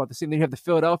have about the scene. Then you have the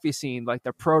Philadelphia scene, like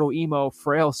the proto emo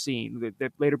Frail scene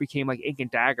that later became like Ink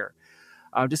and Dagger.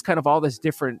 Just kind of all these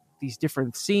different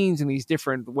scenes and these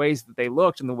different ways that they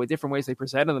looked and the different ways they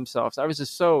presented themselves. I was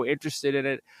just so interested in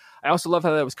it. I also love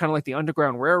how that was kind of like the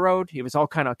Underground Railroad. It was all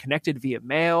kind of connected via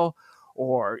mail,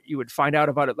 or you would find out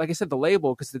about it, like I said, the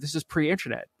label, because this is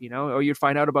pre-internet, or you'd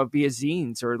find out about via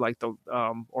zines or like the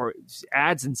or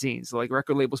ads and zines, so like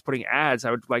record labels putting ads.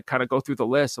 I would like kind of go through the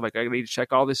list of like, I need to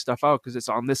check all this stuff out because it's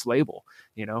on this label,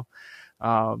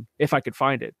 if I could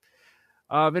find it.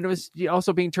 And it was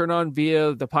also being turned on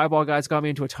via the Piebald guys. Got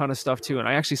me into a ton of stuff too. And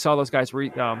I actually saw those guys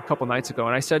a couple nights ago,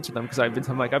 and I said to them, because I've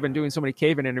been doing so many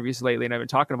Caven interviews lately, and I've been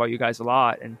talking about you guys a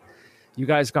lot, and you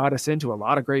guys got us into a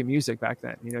lot of great music back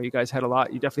then. You guys had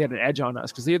you definitely had an edge on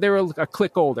us because they were a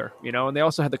click older, and they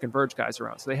also had the Converge guys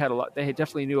around, so they had a lot. They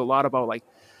definitely knew a lot about like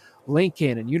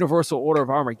Lincoln and Universal Order of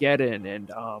Armageddon and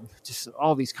just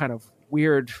all these kind of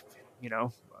weird,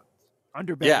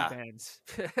 underbelly Yeah. bands.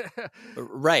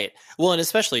 Right. Well, and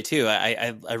especially too,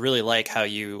 I really like how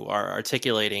you are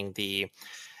articulating the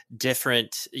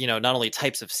different, not only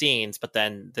types of scenes, but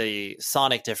then the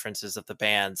sonic differences of the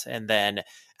bands, and then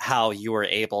how you were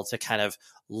able to kind of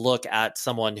look at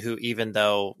someone who, even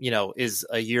though, is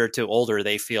a year or two older,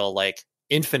 they feel like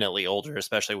infinitely older,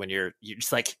 especially when you're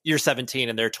just like, you're 17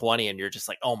 and they're 20 and you're just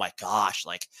like, oh my gosh,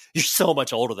 like you're so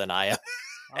much older than I am.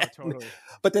 Oh, totally.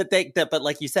 But but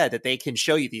like you said, that they can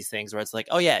show you these things where it's like,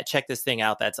 oh yeah, check this thing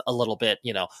out that's a little bit,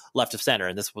 left of center.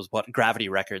 And this was what Gravity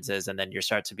Records is. And then you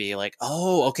start to be like,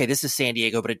 oh, okay, this is San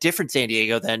Diego, but a different San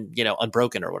Diego than,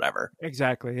 Unbroken or whatever.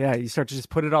 Exactly. Yeah. You start to just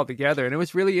put it all together. And it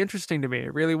was really interesting to me.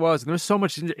 It really was. And there was so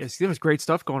much, there was great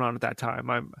stuff going on at that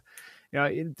time.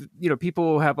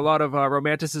 People have a lot of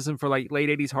romanticism for like late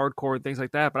 80s hardcore and things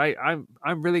like that. But I'm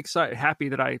really happy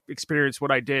that I experienced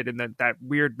what I did in that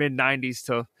weird mid 90s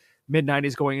to mid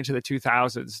 90s going into the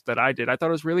 2000s that I did. I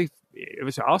thought it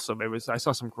was awesome. I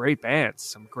saw some great bands,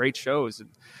 some great shows, and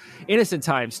innocent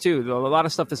times too. A lot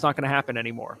of stuff that's not going to happen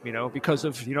anymore, because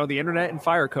of, the internet and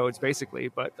fire codes basically.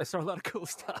 But I saw a lot of cool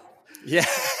stuff. Yeah.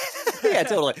 Yeah,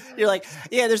 totally. You're like,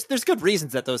 yeah, there's good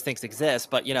reasons that those things exist,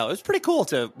 but it was pretty cool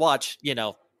to watch,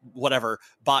 whatever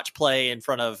botch play in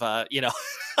front of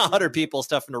 100 people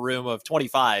stuff in a room of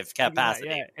 25 capacity.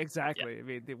 Yeah, exactly. Yeah. I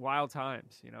mean, the wild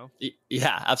times,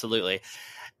 Yeah, absolutely.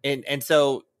 And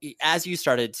so as you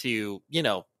started to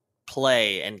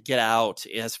play and get out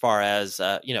as far as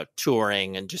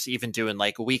touring and just even doing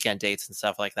like weekend dates and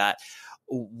stuff like that,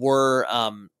 were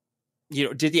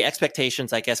did the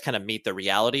expectations, I guess, kind of meet the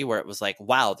reality where it was like,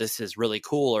 wow, this is really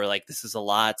cool, or like, this is a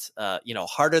lot,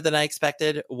 harder than I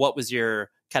expected? What was your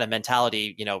kind of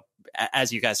mentality,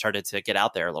 as you guys started to get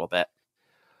out there a little bit?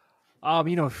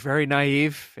 Very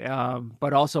naive,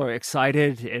 but also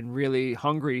excited and really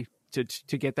hungry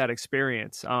to get that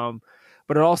experience.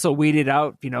 But it also weeded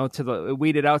out,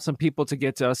 some people to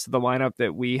get to us to the lineup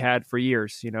that we had for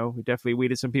years. We definitely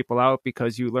weeded some people out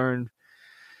because you learn,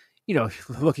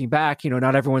 looking back,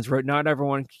 not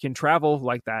everyone can travel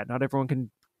like that. Not everyone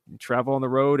can travel on the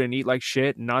road and eat like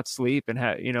shit and not sleep and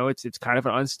it's kind of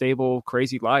an unstable,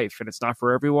 crazy life, and it's not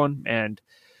for everyone. And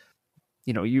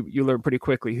you learn pretty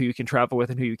quickly who you can travel with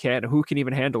and who you can't, and who can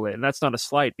even handle it. And that's not a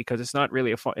slight, because it's not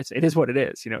really it is what it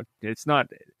is. It's not.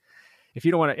 If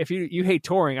you don't want to, if you hate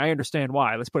touring, I understand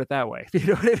why. Let's put it that way. You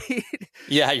know what I mean?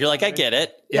 Yeah, you're like, I get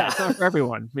it. Yeah, it's not for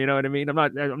everyone. You know what I mean? I'm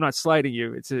not slighting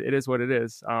you. It is what it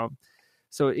is.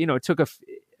 So it took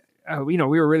we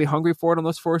were really hungry for it on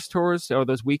those first tours, or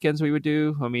those weekends we would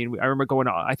do. I mean, I remember going.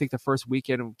 I think the first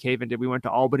weekend Cave-In did, we went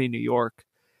to Albany, New York,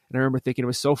 and I remember thinking it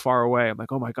was so far away. I'm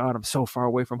like, oh my god, I'm so far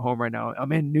away from home right now.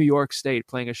 I'm in New York State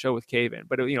playing a show with Cave-In,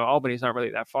 but Albany's not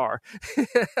really that far.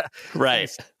 Right.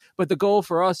 But the goal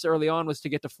for us early on was to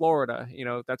get to Florida.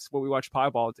 That's what we watched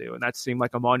Piebald do. And that seemed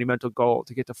like a monumental goal,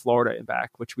 to get to Florida and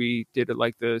back, which we did at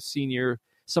like the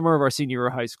summer of our senior year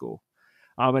of high school.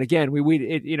 And again,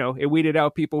 it weeded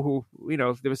out people who,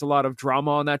 there was a lot of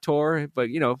drama on that tour, but,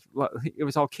 it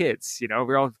was all kids,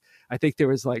 I think there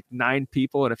was like 9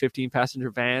 people in a 15-passenger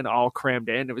van, all crammed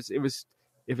in. It was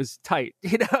tight,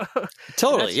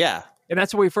 Totally. Yeah. And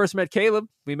that's where we first met Caleb.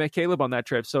 We met Caleb on that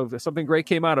trip. So something great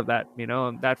came out of that,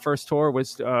 and that first tour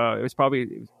was,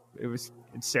 it was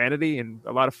insanity and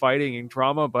a lot of fighting and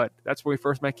drama, but that's where we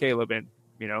first met Caleb, and,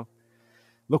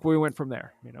 look where we went from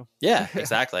there, Yeah,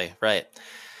 exactly. Right.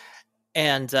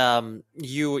 And, a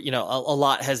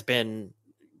lot has been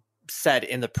said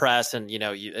in the press, and,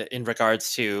 in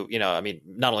regards to,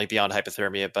 not only Beyond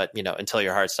Hypothermia, but, Until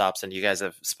Your Heart Stops. And you guys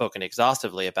have spoken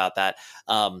exhaustively about that.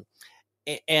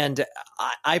 And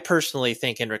I personally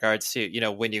think, in regards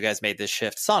to, when you guys made this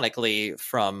shift sonically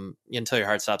from Until Your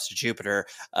Heart Stops to Jupiter,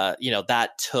 that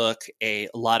took a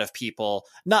lot of people,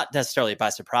 not necessarily by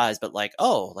surprise, but like,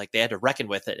 oh, like they had to reckon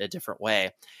with it a different way.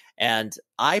 And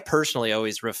I personally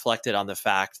always reflected on the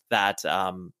fact that,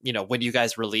 when you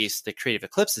guys released the Creative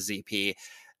Eclipses EP,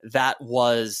 that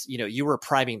was, you were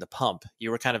priming the pump. You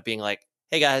were kind of being like,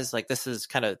 hey guys, like this is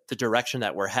kind of the direction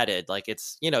that we're headed. Like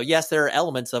it's, yes, there are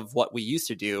elements of what we used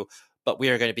to do, but we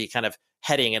are going to be kind of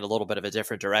heading in a little bit of a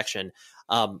different direction.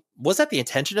 Was that the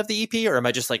intention of the EP, or am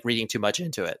I just like reading too much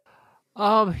into it?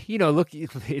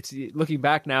 It's looking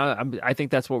back now, I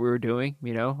think that's what we were doing.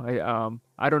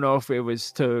 I don't know if it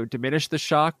was to diminish the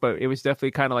shock, but it was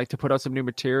definitely kind of like to put out some new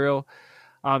material.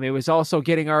 It was also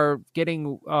getting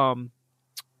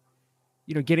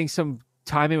some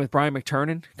time in with Brian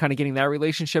McTernan, kind of getting that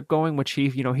relationship going, which he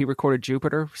recorded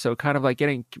Jupiter. So kind of like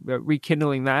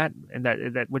rekindling that, and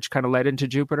that which kind of led into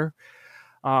Jupiter.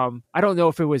 I don't know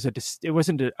if it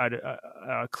wasn't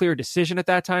a clear decision at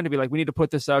that time to be like, we need to put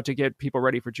this out to get people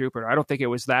ready for Jupiter. I don't think it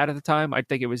was that at the time. I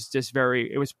think it was just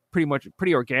it was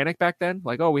pretty organic back then.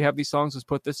 Like, oh, we have these songs, let's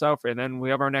put this out and then we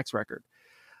have our next record.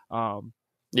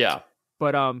 Yeah.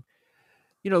 But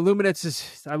Luminance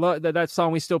is, I love that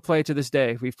song. We still play to this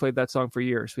day. We've played that song for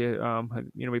years.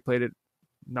 We played it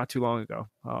not too long ago.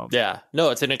 Yeah,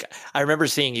 no, I remember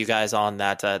seeing you guys on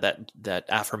that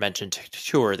aforementioned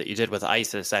tour that you did with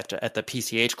ISIS at the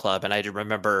PCH Club, and I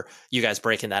remember you guys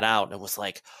breaking that out, and it was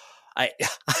like,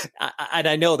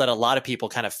 I know that a lot of people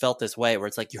kind of felt this way, where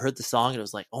it's like you heard the song and it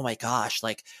was like, oh my gosh,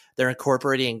 like they're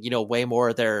incorporating, way more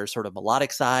of their sort of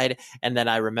melodic side. And then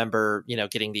I remember,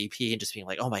 getting the EP and just being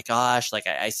like, oh my gosh, like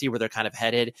I see where they're kind of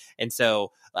headed. And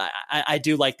so I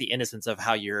do like the innocence of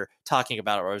how you're talking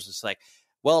about it, where I was just like,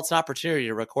 well, it's an opportunity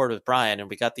to record with Brian, and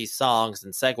we got these songs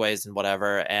and segues and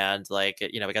whatever, and like,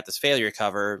 we got this failure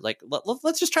cover. Like,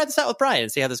 let's just try this out with Brian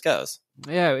and see how this goes.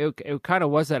 Yeah, it kind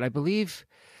of was that. I believe,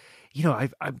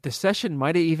 the session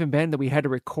might have even been that we had to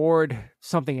record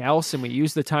something else, and we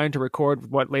used the time to record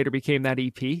what later became that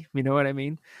EP. You know what I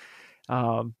mean?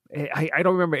 I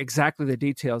don't remember exactly the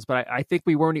details, but I think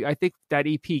I think that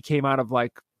EP came out of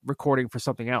like recording for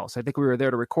something else. I think we were there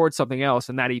to record something else,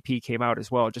 and that EP came out as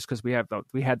well, just because we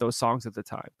had those songs at the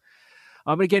time.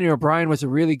 Again, Brian was a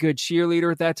really good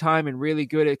cheerleader at that time, and really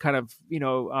good at kind of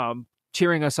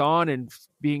cheering us on and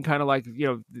being kind of like,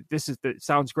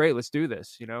 sounds great, let's do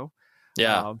this.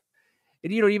 Yeah.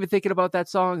 And even thinking about that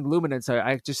song Luminance,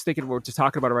 I just thinking, we're just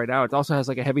talking about it right now, it also has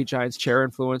like a Heavy Giants chair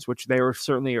influence, which we were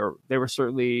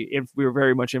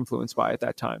very much influenced by at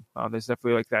that time. There's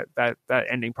definitely like that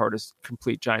ending part is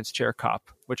complete Giants chair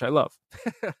cop, which I love.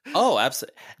 Oh,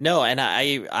 absolutely. No, and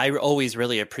I always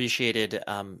really appreciated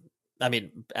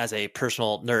as a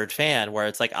personal nerd fan, where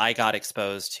it's like I got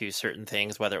exposed to certain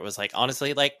things, whether it was like,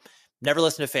 honestly, like never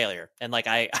listened to Failure. And like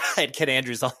I had Ken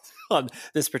Andrews on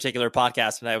this particular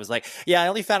podcast, and I was like, yeah, I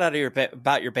only found out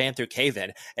about your band through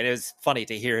Cave-In. And it was funny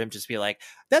to hear him just be like,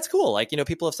 that's cool. Like,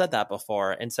 people have said that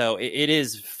before. And so it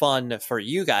is fun for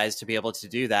you guys to be able to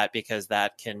do that, because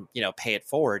that can, pay it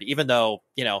forward, even though,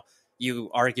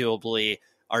 you arguably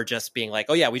are just being like,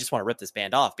 oh yeah, we just want to rip this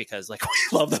band off because like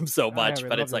we love them so much.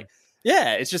 But it's like,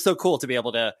 yeah, it's just so cool to be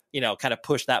able to, kind of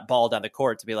push that ball down the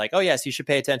court to be like, oh yes, you should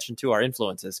pay attention to our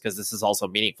influences, because this is also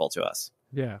meaningful to us.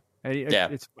 Yeah.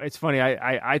 It's funny.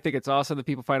 I think it's awesome that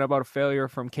people find out about a Failure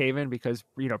from Cave-In, because,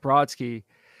 Brodsky,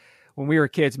 when we were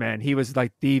kids, man, he was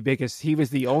like he was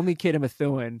the only kid in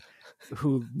Methuen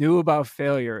who knew about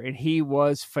Failure, and he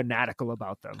was fanatical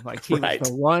about them. Like he was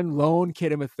the one lone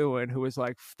kid in Methuen who was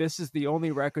like, this is the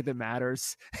only record that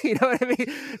matters. You know what I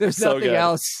mean? There's nothing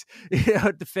else.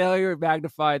 The Failure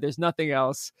magnified, there's nothing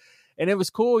else. And it was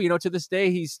cool, to this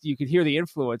day, you could hear the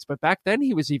influence, but back then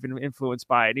he was even influenced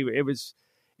by it.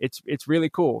 It's really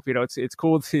cool. It's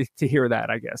cool to hear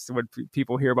that, I guess, when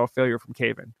people hear about Failure from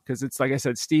Cave-In, because it's like I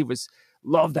said, Steve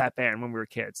loved that band when we were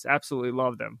kids. Absolutely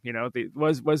loved them.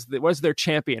 Was their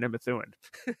champion in Methuen.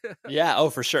 Yeah. Oh,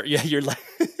 for sure. Yeah. You're like,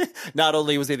 not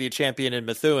only was he the champion in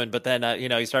Methuen, but then,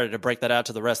 he started to break that out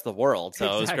to the rest of the world.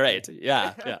 So Exactly. It was great.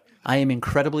 Yeah. Yeah. I am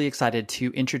incredibly excited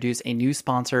to introduce a new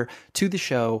sponsor to the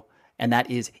show, and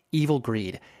that is Evil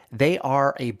Greed. They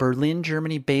are a Berlin,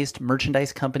 Germany-based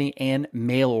merchandise company and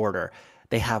mail order.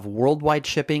 They have worldwide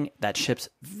shipping that ships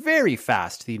very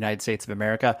fast to the United States of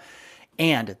America.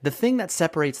 And the thing that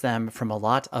separates them from a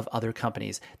lot of other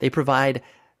companies, they provide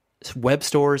web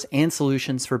stores and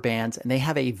solutions for bands, and they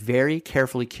have a very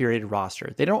carefully curated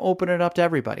roster. They don't open it up to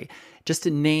everybody. Just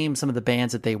to name some of the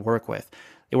bands that they work with.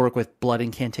 They work with Blood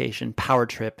Incantation, Power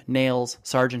Trip, Nails,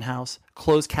 Sargent House,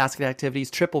 Closed Casket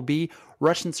Activities, Triple B,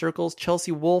 Russian Circles,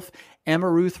 Chelsea Wolfe, Emma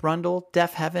Ruth Rundle,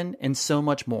 Deaf Heaven, and so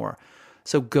much more.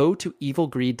 So go to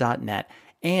evilgreed.net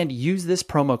and use this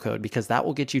promo code, because that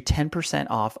will get you 10%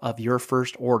 off of your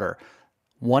first order.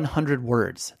 100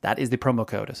 words. That is the promo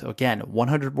code. So again,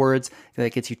 100 words,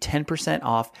 that gets you 10%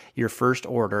 off your first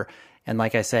order. And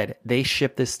like I said, they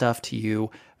ship this stuff to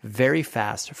you very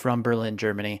fast from Berlin,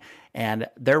 Germany, and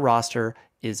their roster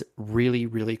is really,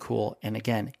 really cool. And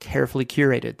again, carefully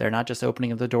curated. They're not just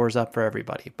opening the doors up for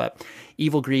everybody, but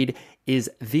Evil Greed is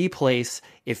the place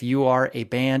if you are a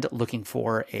band looking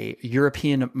for a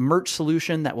European merch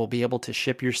solution that will be able to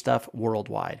ship your stuff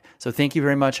worldwide. So thank you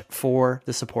very much for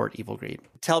the support, Evil Greed.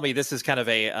 Tell me, this is kind of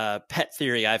a pet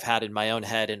theory I've had in my own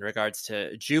head in regards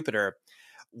to Jupiter,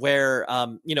 where,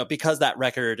 because that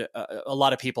record, a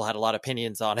lot of people had a lot of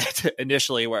opinions on it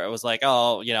initially, where it was like,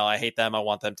 oh, I hate them. I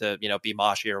want them to, be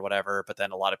moshy or whatever. But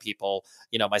then a lot of people,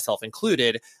 myself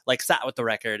included, like sat with the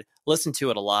record, listened to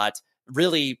it a lot,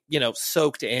 really,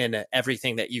 soaked in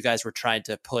everything that you guys were trying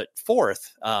to put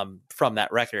forth from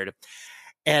that record.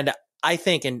 And I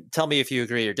think, and tell me if you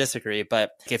agree or disagree,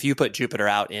 but if you put Jupiter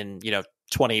out in,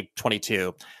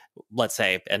 2022, let's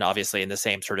say, and obviously in the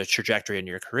same sort of trajectory in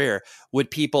your career, would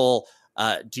people,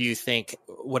 do you think,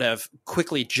 would have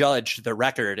quickly judged the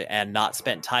record and not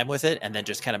spent time with it and then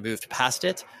just kind of moved past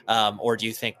it? Or do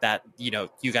you think that,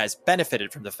 you guys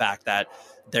benefited from the fact that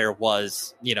there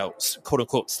was, quote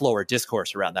unquote, slower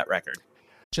discourse around that record?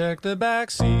 Check the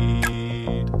backseat.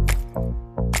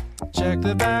 Check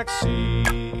the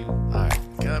backseat. All right,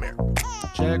 come here.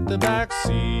 Check the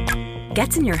backseat.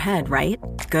 Gets in your head, right?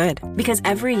 Good. Because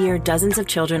every year, dozens of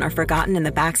children are forgotten in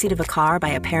the backseat of a car by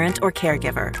a parent or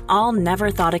caregiver. All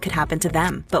never thought it could happen to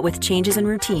them. But with changes in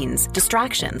routines,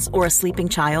 distractions, or a sleeping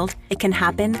child, it can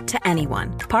happen to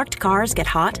anyone. Parked cars get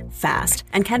hot, fast,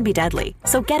 and can be deadly.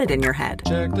 So get it in your head.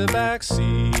 Check the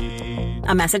backseat.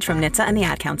 A message from NHTSA and the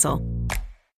Ad Council.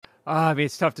 I mean,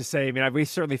 it's tough to say. I mean, we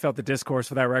certainly felt the discourse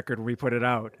for that record when we put it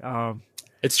out.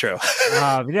 It's true.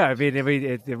 Yeah, I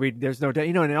mean, there's no doubt,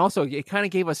 and also it kind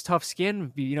of gave us tough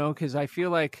skin, because I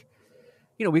feel like,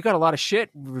 we got a lot of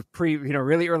shit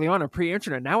really early on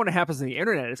pre-internet. Now when it happens on the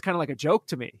internet, it's kind of like a joke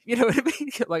to me. You know what I mean?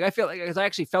 Like I feel like, because I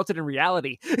actually felt it in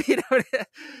reality.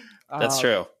 That's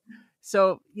true.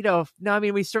 So, no, I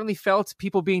mean, we certainly felt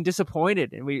people being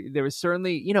disappointed, and there was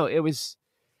certainly,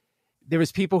 there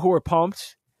was people who were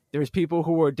pumped. There was people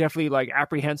who were definitely like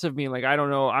apprehensive, being like, I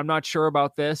don't know, I'm not sure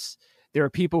about this. There are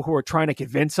people who are trying to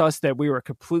convince us that we were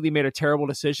completely made a terrible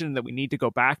decision, that we need to go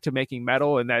back to making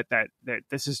metal, and that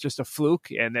this is just a fluke,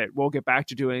 and that we'll get back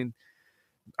to doing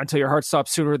Until Your Heart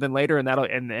Stops sooner than later, and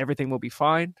everything will be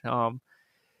fine.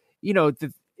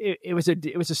 It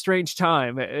was a strange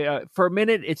time. For a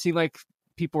minute, it seemed like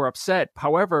people were upset.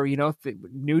 However,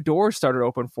 new doors started to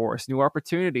open for us, new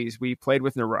opportunities. We played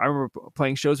with I remember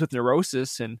playing shows with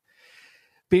Neurosis and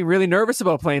being really nervous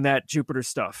about playing that Jupiter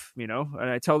stuff, and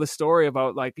I tell the story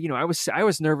about I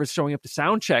was nervous showing up to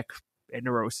sound check at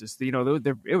Neurosis.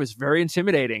 It was very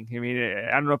intimidating. I mean,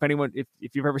 I don't know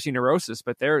if you've ever seen Neurosis,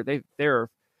 but they're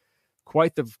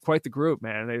quite the group,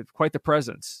 man. They're quite the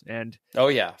presence. And oh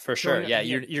yeah, for sure. Yeah,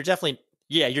 you're definitely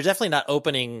not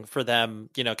opening for them,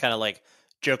 kind of like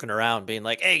joking around, being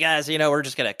like, hey guys, we're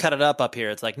just gonna cut it up here.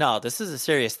 It's like, no, this is a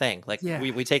serious thing. Like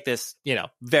we take this,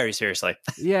 very seriously.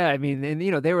 Yeah, I mean,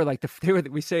 and they were like they were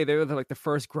the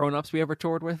first grown-ups we ever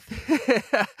toured with.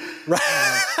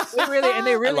 Right.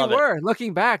 They really were.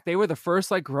 Looking back, they were the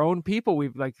first like grown people,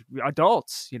 we've like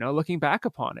adults, looking back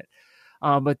upon it.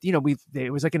 But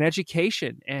it was like an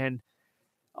education, and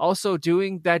also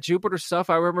doing that Jupiter stuff.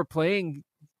 I remember playing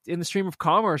in the Stream of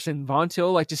Commerce and Von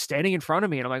Till like just standing in front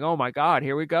of me, and I'm like, oh my God,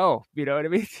 here we go. You know what I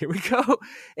mean? Here we go.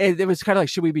 And it was kind of like,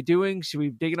 should we be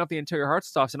digging up the Until Your Heart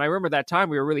stuff? And I remember that time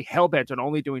we were really hell bent on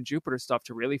only doing Jupiter stuff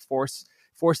to really force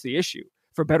the issue,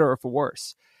 for better or for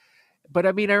worse. But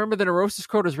I mean, I remember the Neurosis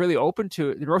crowd was really open to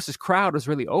it. The Neurosis crowd was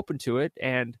really open to it,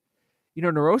 and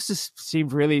Neurosis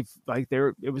seemed really like they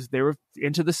were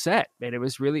into the set, and it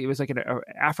was like an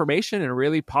affirmation and a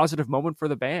really positive moment for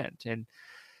the band. And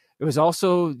it was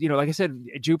also, like I said,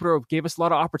 Jupiter gave us a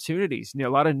lot of opportunities. A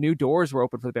lot of new doors were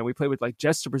open for the band. We played with like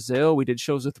Jets to Brazil. We did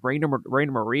shows with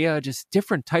Raina Maria, just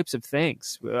different types of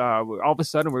things. All of a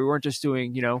sudden, we weren't just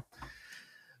doing,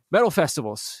 metal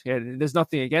festivals. And there's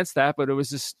nothing against that, but it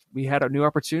was just, we had new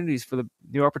opportunities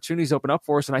open up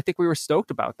for us. And I think we were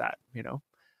stoked about that,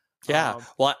 Yeah.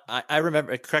 Well, I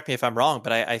remember, correct me if I'm wrong,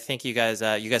 but I think you guys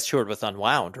toured with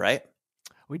Unwound, right?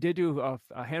 We did do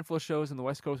a handful of shows on the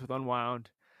West Coast with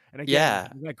Unwound. And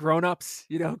again, like grown-ups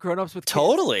with kids.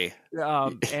 Totally.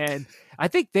 And I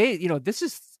think this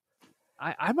is,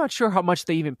 I'm not sure how much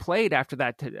they even played after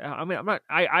that.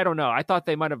 I don't know. I thought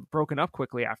they might have broken up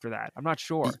quickly after that. I'm not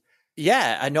sure.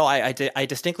 Yeah, I know. I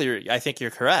distinctly, I think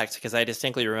you're correct, because I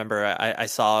distinctly remember I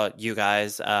saw you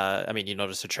guys. I mean, you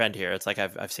notice a trend here. It's like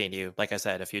I've seen you, like I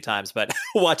said, a few times, but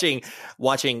watching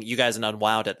you guys in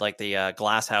Unwound at like the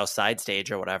Glass House side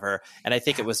stage or whatever. And I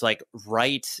think it was like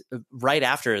right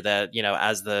after that,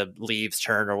 as the leaves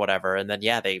turn or whatever. And then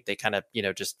they kind of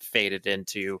just faded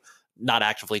into not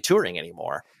actively touring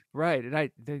anymore. Right,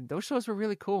 and those shows were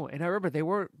really cool, and I remember they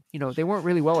weren't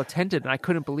really well attended, and I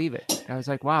couldn't believe it. I was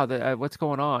like, "Wow, what's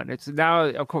going on?" It's now,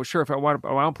 of course, sure, if I want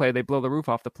to play, they blow the roof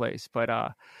off the place, but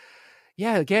we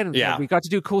got to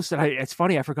do cool stuff. It's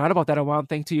funny, I forgot about that Unwound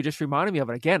thing too. You just reminded me of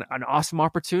it again. An awesome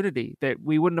opportunity that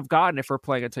we wouldn't have gotten if we're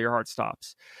playing Until Your Heart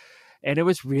Stops, and it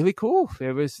was really cool.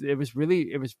 It was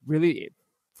really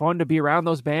fun to be around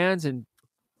those bands and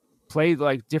play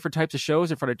like different types of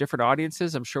shows in front of different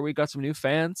audiences. I'm sure we got some new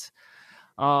fans.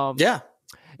 So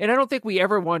And I don't think we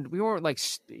weren't like,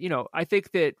 I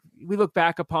think that we look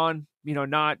back upon,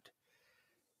 not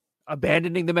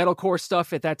abandoning the metalcore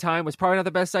stuff at that time was probably not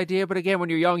the best idea. But again, when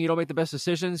you're young, you don't make the best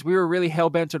decisions. We were really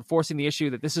hell-bent on forcing the issue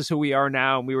that this is who we are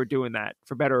now. And we were doing that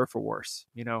for better or for worse,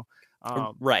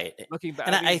 Right. Looking back.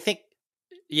 And I think,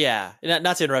 yeah,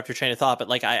 not to interrupt your train of thought, but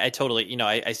like, I totally,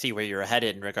 I see where you're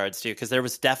headed in regards to, because there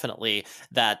was definitely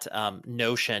that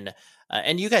notion,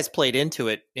 and you guys played into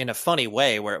it in a funny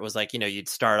way where it was like, you'd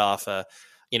start off a,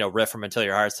 riff from Until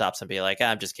Your Heart Stops and be like,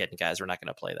 I'm just kidding, guys, we're not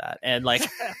going to play that. And like,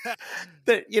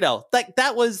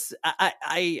 that was,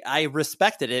 I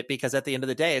respected it, because at the end of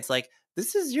the day, it's like,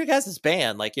 this is your guys'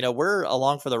 band. Like, we're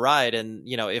along for the ride. And,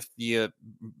 if you,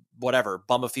 whatever,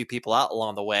 bum a few people out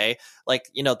along the way, like,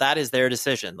 that is their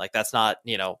decision. Like, that's not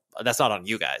on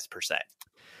you guys per se.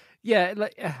 Yeah.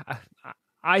 Like,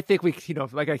 I think we,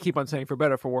 like I keep on saying, for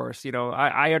better or for worse,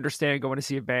 I understand going to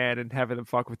see a band and having them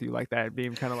fuck with you like that,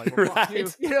 being kind of like, well, fuck you.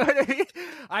 You know what I mean?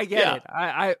 I get it.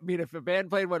 I mean, if a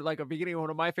band played like a beginning of one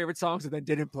of my favorite songs and then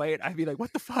didn't play it, I'd be like,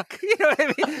 what the fuck? You know what I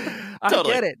mean?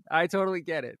 Totally. I get it. I totally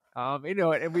get it.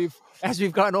 And as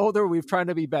we've gotten older, we've tried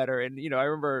to be better. And, I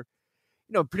remember,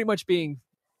 pretty much being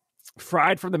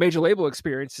fried from the major label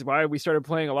experience is why we started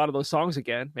playing a lot of those songs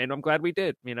again, and I'm glad we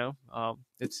did.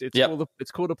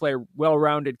 It's cool to play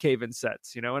well-rounded Cave-In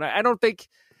sets, and I don't think,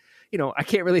 I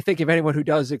can't really think of anyone who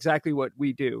does exactly what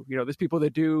we do. There's people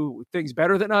that do things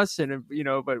better than us, and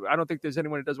but I don't think there's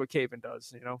anyone that does what Cave-In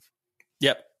does.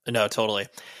 Yep. No, totally.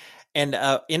 And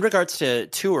in regards to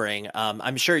touring,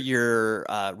 I'm sure your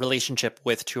relationship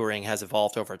with touring has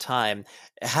evolved over time.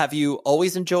 Have you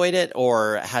always enjoyed it,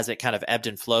 or has it kind of ebbed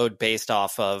and flowed based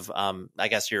off of, I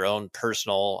guess, your own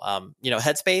personal,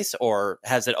 headspace, or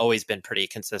has it always been pretty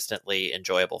consistently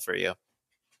enjoyable for you?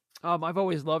 I've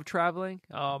always loved traveling.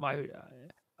 I've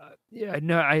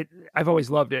always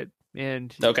loved it.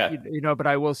 And, okay. But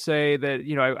I will say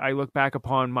that, I look back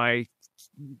upon my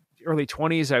early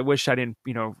 20s. I wish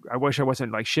I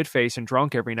wasn't like shit-faced and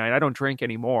drunk every night. I don't drink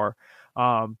anymore.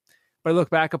 But I look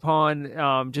back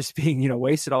upon just being,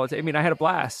 wasted all the time. I mean, I had a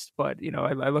blast, but,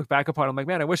 I look back upon it, I'm like,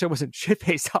 man, I wish I wasn't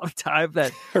shit-faced all the time.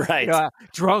 That, right.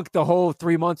 Drunk the whole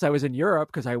 3 months I was in Europe,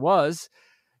 because I was,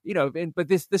 but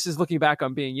this is looking back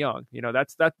on being young.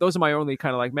 Those are my only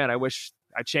kind of like, man, I wish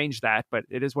I changed that, but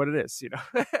it is what it is,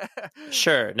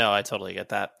 Sure. No, I totally get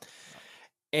that.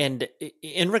 And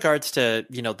in regards to,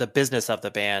 the business of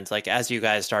the band, like as you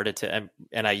guys started to,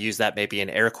 and I use that maybe in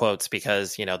air quotes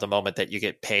because, the moment that you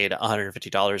get paid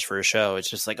 $150 for a show, it's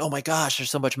just like, oh my gosh,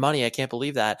 there's so much money. I can't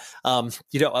believe that.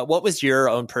 What was your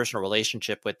own personal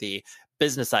relationship with the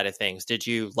business side of things? Did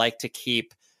you like to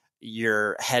keep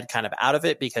your head kind of out of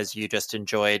it because you just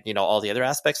enjoyed, all the other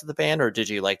aspects of the band, or did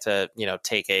you like to,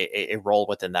 take a role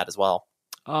within that as well?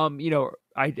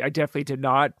 I definitely did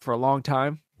not for a long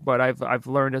time. But I've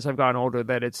learned as I've gotten older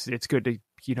that it's good to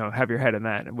have your head in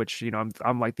that, which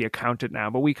I'm like the accountant now,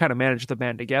 but we kind of manage the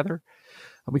band together,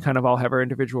 and we kind of all have our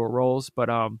individual roles. But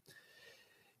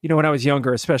when I was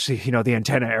younger, especially the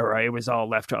Antenna era, it was all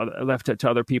left to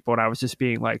other people, and I was just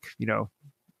being like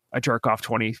a jerk off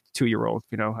 22-year-old.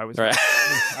 I was right.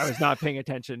 I was not paying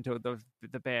attention to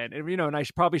the band, and and I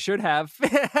probably should have,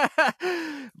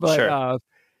 but. Sure.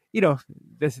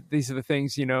 These are the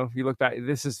things, you look back,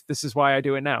 this is why I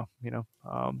do it now,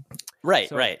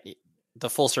 Right. Right. The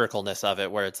full circleness of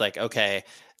it, where it's like, okay,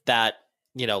 that,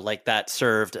 like that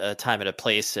served a time and a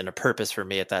place and a purpose for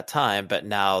me at that time. But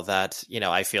now that,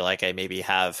 I feel like I maybe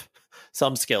have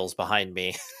some skills behind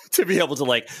me to be able to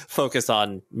like focus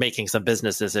on making some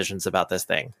business decisions about this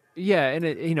thing. Yeah. And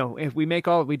if we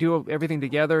do everything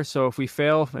together. So if we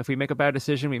fail, if we make a bad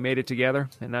decision, we made it together.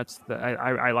 And that's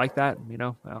I like that,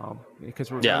 because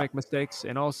we're going to make mistakes.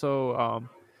 And also,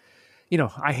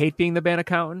 I hate being the band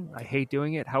accountant. I hate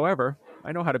doing it. However,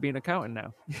 I know how to be an accountant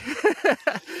now.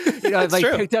 I've like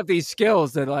picked up these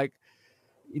skills that like,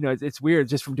 it's weird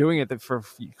just from doing it for a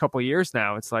couple of years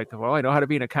now. It's like, well, I know how to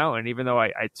be an accountant, even though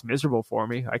it's miserable for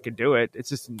me. I can do it. It's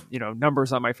just,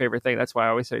 numbers aren't my favorite thing. That's why I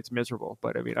always say it's miserable.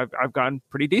 But I mean, I've gotten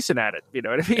pretty decent at it. You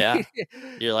know what I mean? Yeah.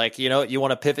 You're like, you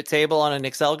want a pivot table on an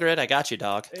Excel grid? I got you,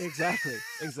 dog. Exactly.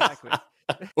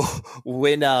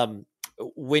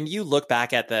 When you look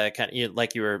back at the kind of,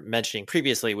 like you were mentioning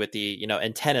previously with the,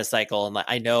 Antenna cycle, and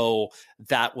I know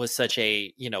that was such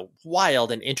a,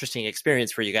 wild and interesting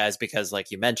experience for you guys because like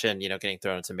you mentioned, getting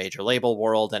thrown into major label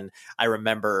world. And I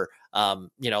remember, a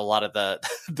lot of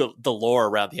the lore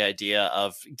around the idea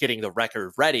of getting the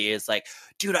record ready is like,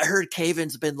 dude, I heard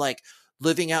Cave-In's been like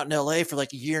living out in LA for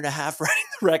like a year and a half writing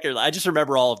the record. I just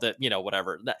remember all of the,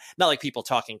 whatever. Not like people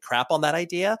talking crap on that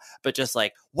idea, but just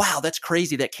like, wow, that's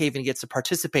crazy that Caven gets to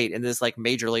participate in this like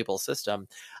major label system.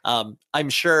 I'm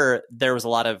sure there was a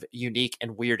lot of unique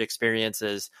and weird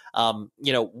experiences.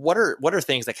 What are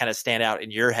things that kind of stand out in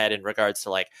your head in regards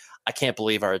to like, I can't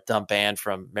believe our dumb band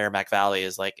from Merrimack Valley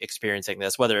is like experiencing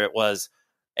this, whether it was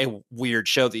a weird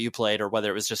show that you played or whether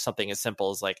it was just something as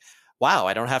simple as like, wow,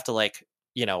 I don't have to like,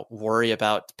 worry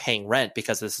about paying rent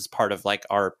because this is part of like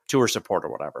our tour support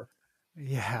or whatever.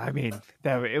 Yeah. I mean,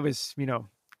 that it was,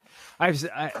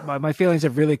 my feelings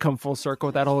have really come full circle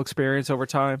with that whole experience over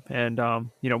time. And,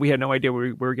 we had no idea what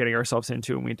we were getting ourselves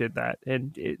into when we did that.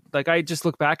 And I just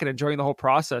look back and enjoying the whole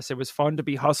process. It was fun to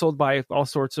be hustled by all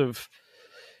sorts of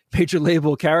major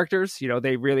label characters.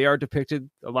 They really are depicted.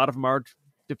 A lot of them are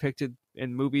depicted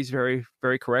in movies very,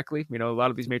 very correctly. A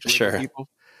lot of these major label people.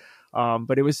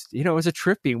 But it was, it was a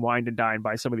trip being wined and dined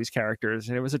by some of these characters.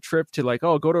 And it was a trip to like,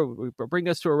 bring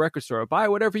us to a record store, buy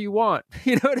whatever you want.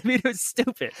 You know what I mean? It was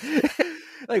stupid.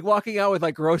 Like walking out with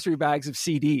like grocery bags of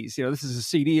CDs, this is a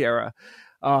CD era.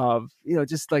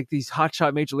 Just like these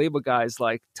hotshot major label guys,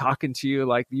 like talking to you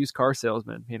like used car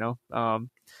salesmen,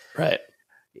 Right.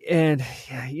 And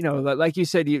like you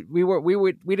said,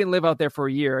 we didn't live out there for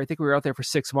a year. I think we were out there for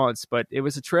 6 months, but it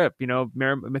was a trip.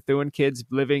 Methuen kids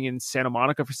living in Santa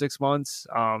Monica for 6 months.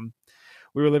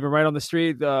 We were living right on the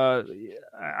street.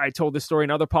 I told this story in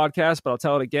other podcasts, but I'll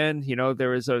tell it again.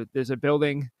 There's a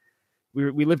building.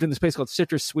 We lived in this place called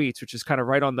Citrus Suites, which is kind of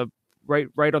right on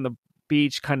the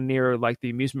beach, kind of near like the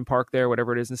amusement park there,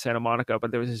 whatever it is in Santa Monica.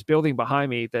 But there was this building behind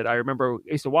me that I remember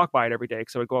I used to walk by it every day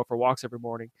because I would go out for walks every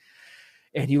morning.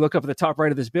 And you look up at the top right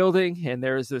of this building, and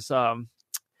there's this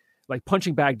like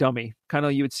punching bag dummy, kind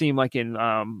of you would see him like in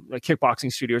like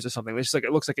kickboxing studios or something. It's just like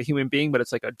it looks like a human being, but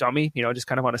it's like a dummy, just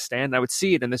kind of on a stand. And I would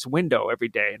see it in this window every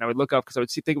day, and I would look up because I would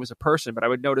think it was a person, but I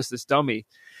would notice this dummy.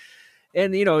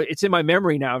 And, it's in my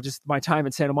memory now, just my time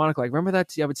in Santa Monica. Like, remember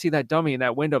that? I would see that dummy in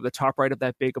that window at the top right of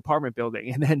that big apartment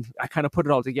building. And then I kind of put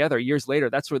it all together years later.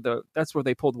 That's where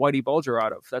they pulled Whitey Bulger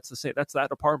out of. That's that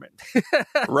apartment.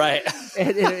 Right.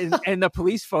 and the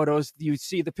police photos, you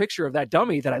see the picture of that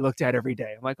dummy that I looked at every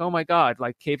day. I'm like, oh my God,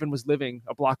 like Caven was living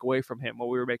a block away from him while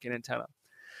we were making Antenna.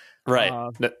 Right.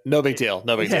 No big deal.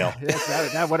 No big deal.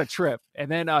 What a trip.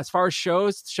 And then as far as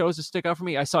shows that stick out for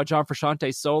me, I saw John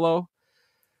Frusciante solo,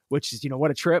 which is, what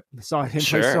a trip. I saw him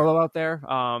play solo out there.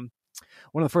 One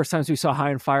of the first times we saw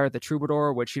High and Fire at the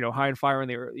Troubadour, which, High and Fire in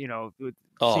the,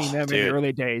 seeing them in the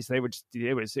early days, they would,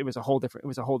 it was a whole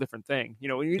different thing.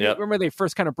 Remember they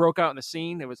first kind of broke out in the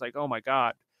scene. It was like, oh my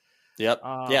God. Yep.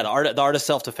 The art of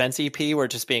self-defense EP were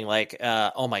just being like,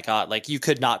 oh my God, like you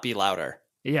could not be louder.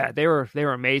 Yeah, they were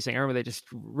amazing. I remember they just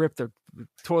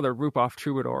tore their roof off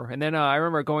Troubadour. And then I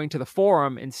remember going to the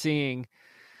Forum and seeing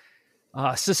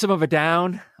System of a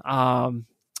Down.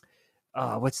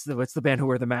 What's the band who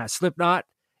wear the mask? Slipknot.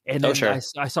 And then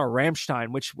I saw Rammstein,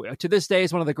 which to this day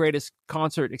is one of the greatest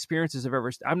concert experiences I've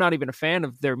ever. I'm not even a fan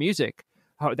of their music.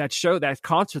 That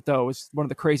concert though was one of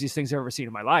the craziest things I've ever seen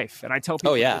in my life. And I tell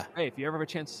people, hey, if you ever have a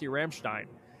chance to see Rammstein,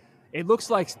 it looks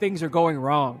like things are going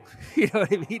wrong. You know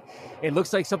what I mean? It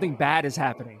looks like something bad is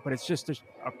happening, but it's just a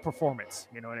performance.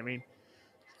 You know what I mean?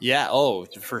 Yeah. Oh,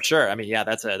 for sure. I mean, yeah,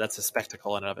 that's a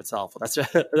spectacle in and of itself.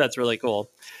 That's really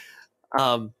cool.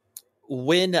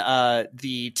 When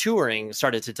the touring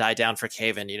started to die down for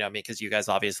Caven, because you guys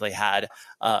obviously had,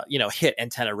 hit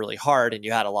Antenna really hard, and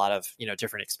you had a lot of,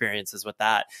 different experiences with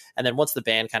that. And then once the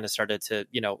band kind of started to,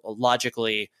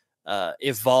 logically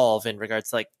evolve in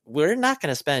regards to like, we're not going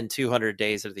to spend 200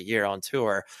 days of the year on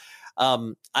tour.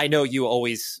 I know you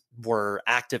always were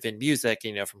active in music,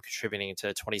 from contributing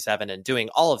to 27 and doing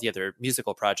all of the other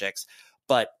musical projects,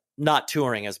 but not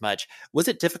touring as much. Was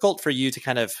it difficult for you to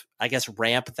kind of, I guess,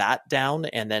 ramp that down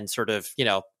and then sort of,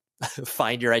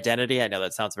 find your identity? I know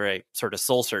that sounds very sort of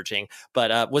soul searching,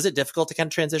 but was it difficult to kind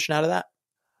of transition out of that?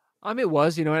 It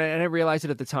was, and I didn't realize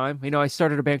it at the time. I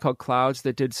started a band called Clouds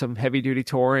that did some heavy duty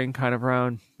touring kind of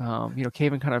around,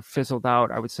 Caven kind of fizzled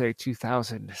out. I would say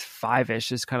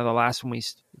 2005-ish is kind of the last when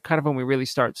we really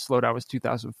slowed down was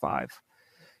 2005.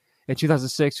 In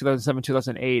 2006, 2007,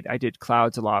 2008, I did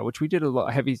Clouds a lot, which we did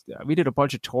we did a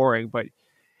bunch of touring, but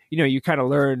you kind of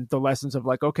learn the lessons of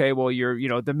like, okay, well,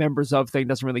 the members of thing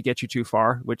doesn't really get you too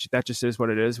far, which that just is what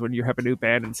it is. When you have a new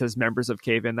band and it says members of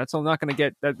Caven, that's all not going to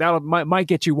get that might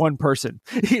get you one person.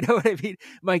 You know what I mean?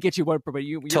 Might get you one, but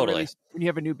you totally. Really, when you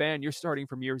have a new band, you're starting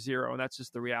from year zero, and that's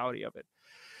just the reality of it.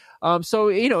 So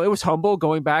it was humble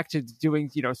going back to doing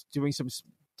some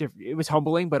different. It was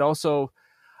humbling, but also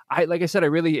like I said, I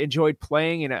really enjoyed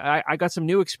playing, and I got some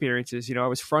new experiences. I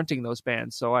was fronting those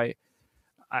bands, so I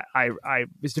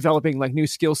was developing like new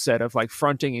skill set of like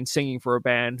fronting and singing for a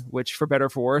band, which for better or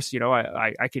for worse,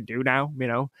 I can do now.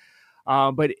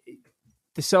 But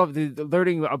the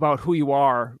learning about who you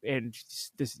are and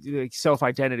this like, self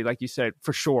identity, like you said,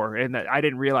 for sure, and that I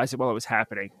didn't realize it while it was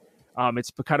happening.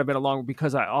 It's kind of been along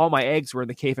because all my eggs were in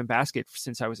the cave and basket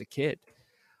since I was a kid.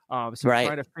 So I'm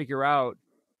trying to figure out.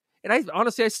 And I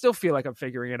honestly, I still feel like I'm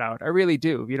figuring it out. I really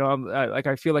do. I'm like,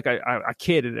 I feel like I'm a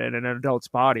kid in an adult's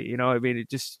body. I mean, it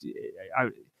just,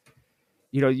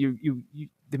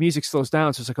 the music slows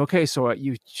down. So it's like, okay, so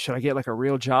should I get like a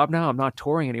real job now? I'm not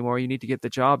touring anymore. You need to get the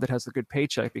job that has the good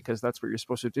paycheck because that's what you're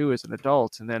supposed to do as an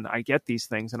adult. And then I get these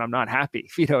things and I'm not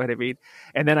happy. You know what I mean?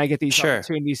 And then I get these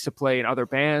opportunities to play in other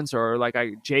bands, or like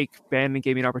Jake Bannon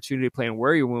gave me an opportunity to play in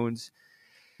Wear Your Wounds.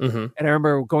 Mm-hmm. And I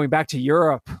remember going back to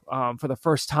Europe for the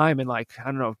first time in like, I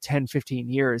don't know, 10, 15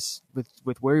 years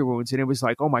with Wear Your Wounds. And it was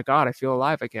like, oh my God, I feel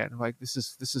alive again. Like this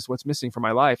is what's missing from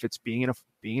my life. It's being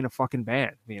in a fucking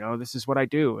band. This is what I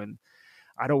do. And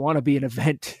I don't want to be an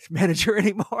event manager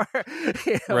anymore.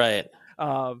 Right.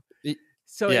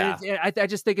 So yeah. I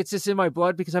just think it's just in my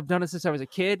blood because I've done it since I was a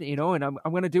kid, and I'm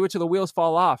going to do it till the wheels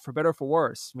fall off, for better or for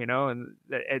worse, and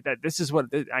that this is what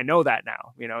I know that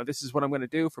now, this is what I'm going to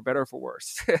do for better or for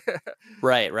worse.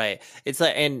 Right. It's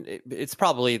like, and it's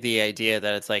probably the idea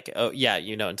that it's like, oh yeah,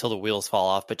 until the wheels fall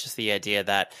off, but just the idea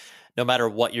that no matter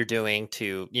what you're doing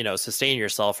to, sustain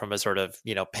yourself from a sort of,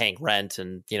 paying rent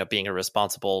and, being a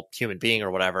responsible human being or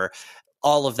whatever,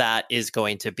 all of that is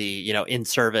going to be, in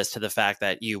service to the fact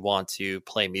that you want to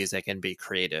play music and be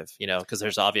creative, because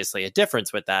there's obviously a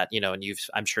difference with that, and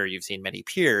I'm sure you've seen many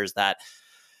peers that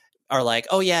are like,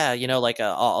 oh yeah, like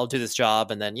I'll do this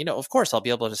job. And then, of course I'll be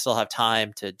able to still have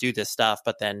time to do this stuff.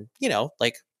 But then,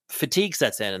 like fatigue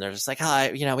sets in and they're just like,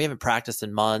 we haven't practiced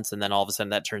in months. And then all of a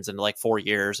sudden that turns into like 4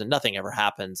 years and nothing ever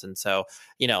happens. And so,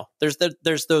 there's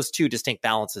those two distinct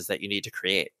balances that you need to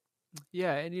create.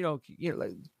 Yeah. And,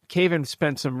 like Caven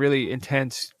spent some really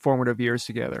intense formative years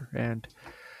together, and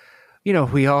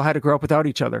we all had to grow up without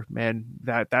each other, and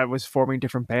that was forming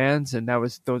different bands, and that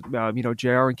was those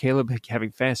JR and Caleb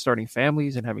starting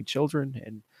families and having children,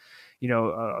 and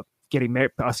getting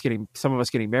married, some of us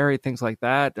getting married, things like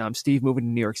that. Steve moving to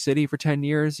New York City for 10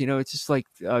 years. It's just like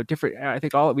different. I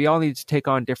think we all need to take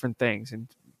on different things and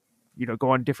go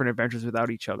on different adventures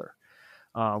without each other.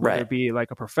 Whether it be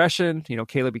like a profession,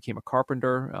 Caleb became a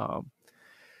carpenter,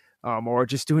 or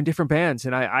just doing different bands.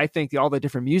 And I think all the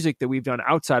different music that we've done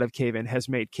outside of Caven has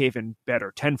made Caven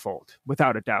better tenfold,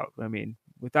 without a doubt. I mean,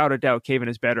 without a doubt, Caven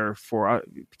is better for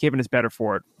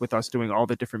it with us doing all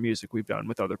the different music we've done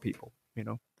with other people,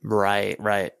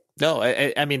 Right. No,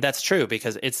 I mean, that's true,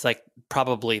 because it's like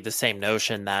probably the same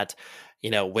notion that,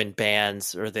 when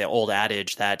bands, or the old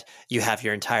adage that you have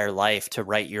your entire life to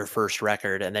write your first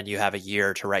record and then you have a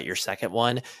year to write your second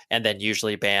one. And then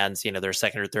usually bands, their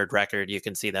second or third record, you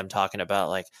can see them talking about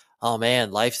like, oh man,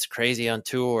 life's crazy on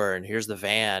tour and here's the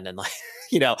van. And like,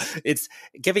 it's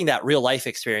giving that real life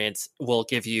experience will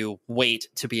give you weight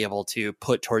to be able to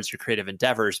put towards your creative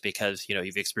endeavors, because,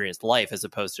 you've experienced life as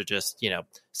opposed to just,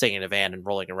 sitting in a van and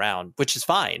rolling around, which is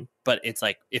fine. But it's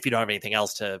like, if you don't have anything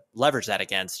else to leverage that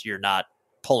against, you're not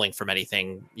pulling from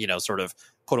anything, sort of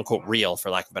quote unquote real,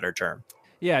 for lack of a better term.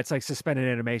 Yeah, it's like suspended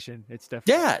animation. It's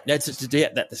definitely that's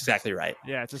exactly right.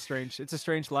 Yeah, it's a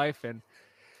strange life, and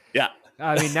yeah,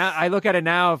 I mean, now I look at it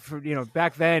now.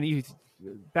 Back then you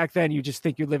just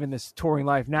think you live in this touring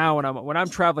life. Now when I'm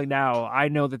traveling now, I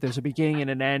know that there's a beginning and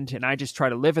an end, and I just try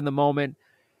to live in the moment.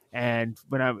 And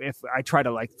if I try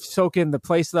to like soak in the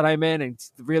place that I'm in and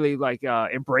really like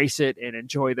embrace it and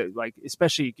enjoy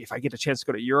especially if I get a chance to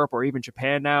go to Europe or even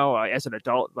Japan now as an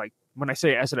adult. Like when I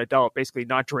say as an adult, basically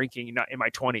not drinking, not in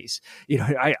my 20s.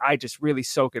 I just really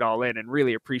soak it all in and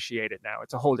really appreciate it now.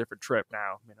 It's a whole different trip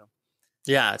now.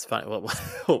 Yeah, it's funny.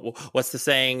 What's the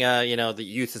saying? The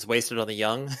youth is wasted on the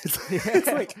young. It's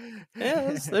like,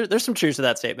 yeah, there's some truth to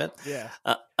that statement. Yeah.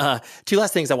 Two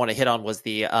last things I want to hit on was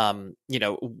the,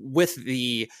 with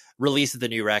the release of the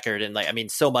new record, and like, I mean,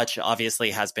 so much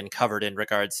obviously has been covered in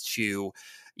regards to,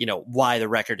 why the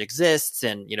record exists,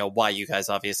 and why you guys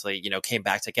obviously came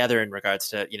back together in regards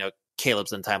to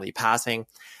Caleb's untimely passing.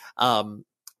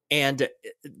 And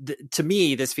to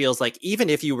me, this feels like, even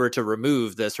if you were to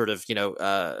remove the sort of,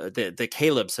 the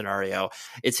Caleb scenario,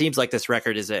 it seems like this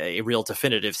record is a real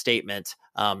definitive statement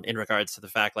in regards to the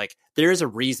fact, like, there is a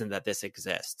reason that this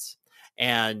exists.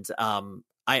 And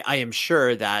I am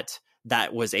sure that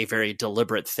that was a very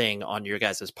deliberate thing on your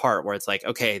guys' part, where it's like,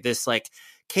 okay, this like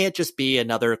can't just be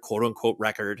another quote unquote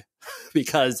record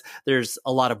because there's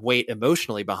a lot of weight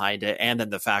emotionally behind it. And then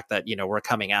the fact that, we're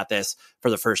coming at this for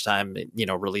the first time,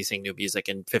 releasing new music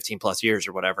in 15 plus years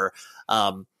or whatever.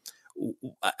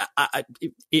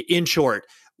 In short,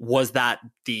 was that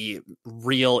the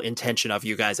real intention of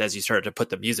you guys as you started to put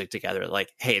the music together?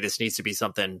 Like, hey, this needs to be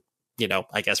something,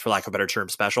 I guess for lack of a better term,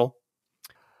 special?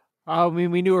 I mean,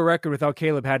 we knew a record without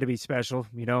Caleb had to be special,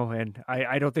 and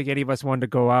I don't think any of us wanted to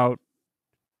go out.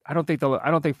 I don't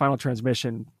think Final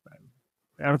Transmission,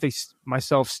 I don't think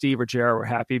myself, Steve, or JR were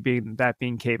happy being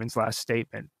Caven's last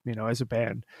statement, as a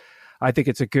band. I think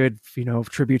it's a good,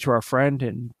 tribute to our friend,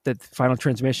 and that Final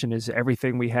Transmission is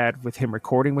everything we had with him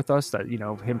recording with us, that,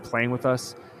 him playing with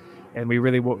us. And we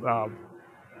really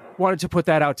wanted to put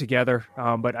that out together.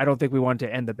 But I don't think we wanted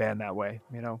to end the band that way,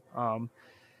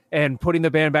 and putting the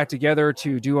band back together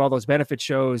to do all those benefit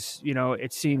shows,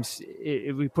 it seems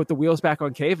we put the wheels back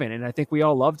on Caven, and I think we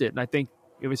all loved it. And I think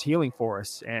it was healing for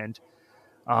us. And,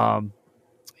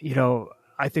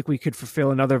 I think we could fulfill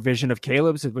another vision of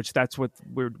Caleb's, which that's what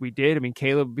we did. I mean,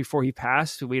 Caleb, before he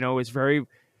passed, is very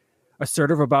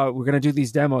assertive about, we're going to do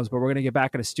these demos, but we're going to get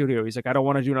back in the studio. He's like, I don't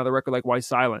want to do another record like White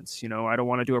Silence. I don't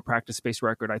want to do a practice-based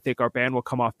record. I think our band will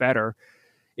come off better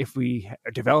if we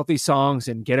develop these songs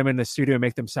and get them in the studio and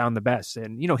make them sound the best.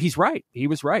 And, he's right. He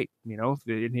was right.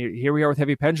 And here we are with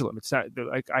Heavy Pendulum. It's not,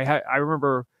 like I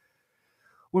remember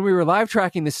when we were live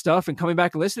tracking this stuff and coming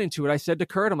back and listening to it, I said to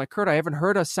Kurt, I'm like, Kurt, I haven't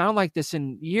heard us sound like this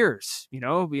in years,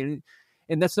 and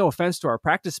that's no offense to our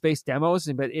practice-based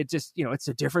demos, but it just, it's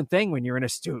a different thing when you're in a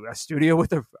studio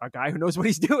with a guy who knows what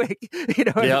he's doing,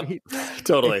 Yep,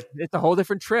 totally. It's a whole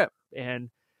different trip. And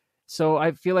so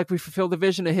I feel like we fulfilled the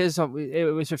vision of his.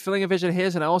 It was fulfilling a vision of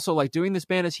his, and I also like doing this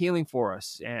band is healing for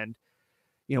us. And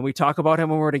we talk about him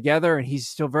when we're together, and he's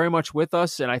still very much with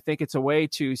us. And I think it's a way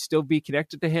to still be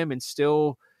connected to him and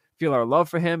still feel our love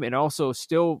for him, and also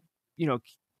still,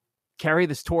 carry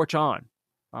this torch on.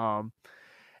 And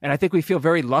I think we feel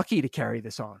very lucky to carry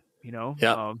this on.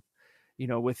 Yeah.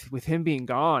 With him being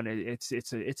gone, it's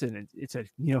a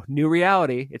new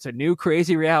reality. It's a new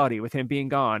crazy reality with him being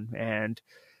gone, and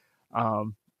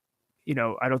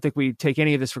I don't think we take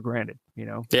any of this for granted,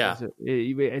 Yeah.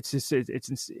 It's just,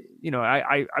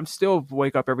 I'm still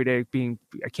wake up every day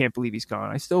I can't believe he's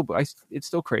gone. It's still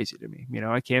crazy to me.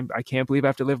 I can't believe I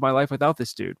have to live my life without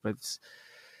this dude, but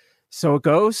so it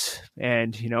goes.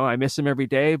 And, I miss him every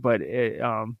day, but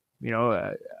I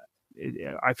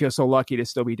feel so lucky to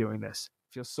still be doing this.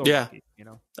 I feel so lucky,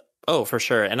 Oh, for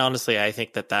sure. And honestly, I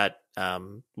think that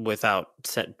without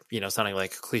sounding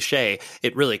like a cliche,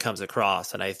 it really comes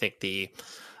across. And I think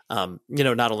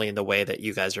not only in the way that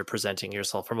you guys are presenting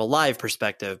yourself from a live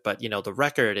perspective, but the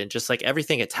record and just like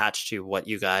everything attached to what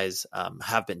you guys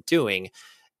have been doing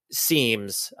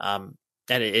seems and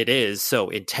it is so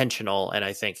intentional. And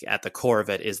I think at the core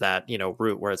of it is that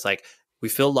root where it's like, we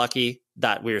feel lucky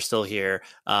that we're still here.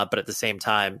 But at the same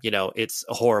time, it's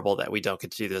horrible that we don't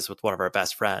get to do this with one of our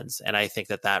best friends. And I think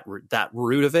that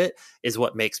root of it is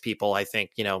what makes people, I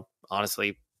think,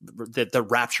 honestly, the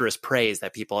rapturous praise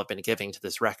that people have been giving to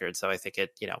this record. So I think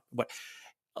it,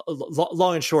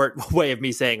 long and short way of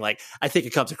me saying, like, I think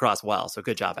it comes across well. So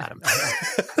good job, Adam.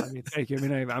 Thank you.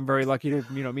 I'm very lucky to,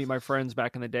 meet my friends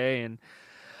back in the day, and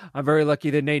I'm very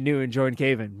lucky that Nate knew and joined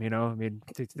Caven,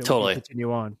 to totally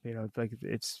continue on,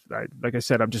 like I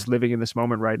said, I'm just living in this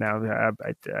moment right now.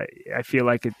 I feel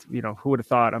like it, who would have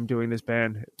thought I'm doing this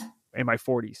band in my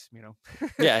 40s,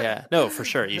 Yeah. No, for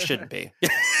sure. You shouldn't be.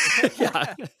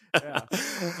 Yeah.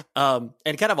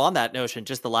 And kind of on that notion,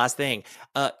 just the last thing,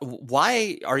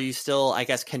 why are you still, I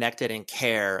guess, connected and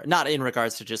care, not in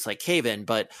regards to just like Caven,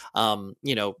 but,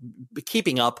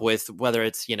 keeping up with whether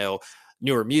it's,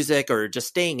 newer music or just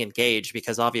staying engaged,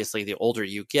 because obviously the older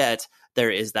you get, there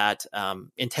is that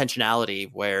intentionality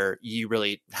where you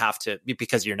really have to,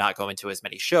 because you're not going to as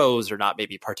many shows or not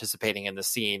maybe participating in the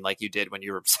scene like you did when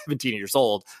you were 17 years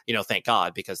old, thank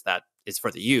God, because that is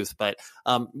for the youth. But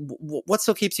what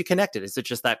still keeps you connected? Is it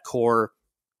just that core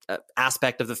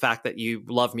aspect of the fact that you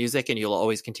love music and you'll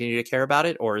always continue to care about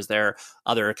it? Or is there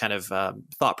other kind of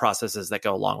thought processes that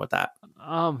go along with that?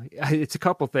 It's a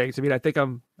couple things. I think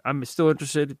I'm still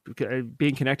interested in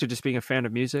being connected, just being a fan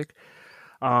of music.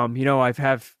 I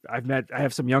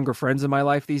have some younger friends in my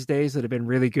life these days that have been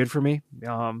really good for me.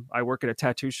 I work at a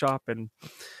tattoo shop, and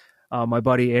my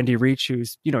buddy Andy Reach,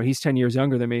 who's, he's 10 years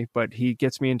younger than me, but he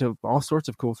gets me into all sorts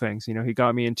of cool things. He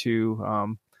got me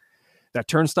into that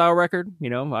Turnstile record,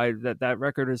 that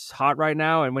record is hot right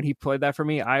now. And when he played that for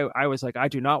me, I was like, I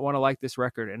do not want to like this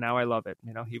record. And now I love it.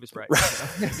 He was right.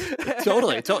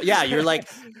 Totally. Yeah. You're like,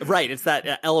 right. It's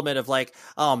that element of like,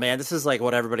 oh man, this is like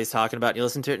what everybody's talking about. You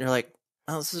listen to it and you're like,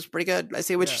 oh, this is pretty good. I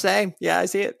see what you're saying. Yeah, I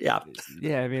see it. Yeah.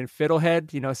 Yeah. I mean,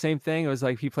 Fiddlehead, same thing. It was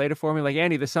like, he played it for me like,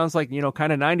 Andy, this sounds like,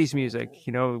 kind of 90s music.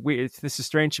 This is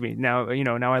strange to me now.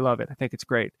 Now I love it. I think it's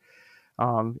great.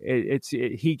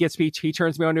 He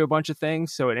turns me on to a bunch of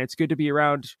things. So, and it's good to be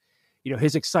around,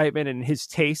 his excitement and his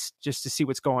taste just to see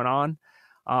what's going on.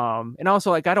 And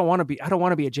also like, I don't want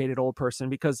to be a jaded old person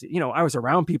because, I was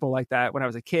around people like that when I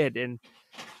was a kid, and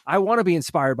I want to be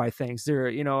inspired by things. There,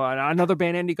 another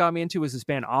band Andy got me into was this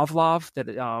band Ovlov that,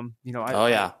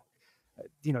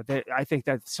 I think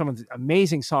that some of the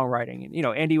amazing songwriting, and,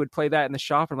 Andy would play that in the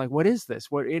shop and I'm like, what is this?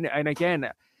 And again,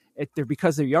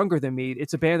 because they're younger than me,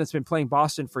 it's a band that's been playing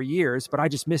Boston for years, but I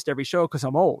just missed every show because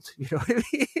I'm old. You know what I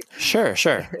mean? Sure.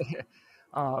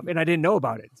 And I didn't know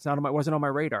about it. It wasn't on my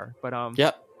radar. But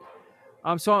yep.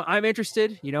 So I'm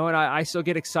interested, and I still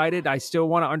get excited. I still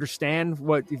want to understand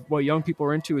what young people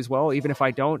are into as well, even if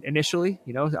I don't initially.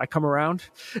 I come around.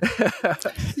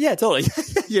 Yeah, totally.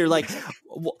 You're like,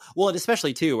 well, and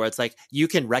especially too, where it's like you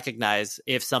can recognize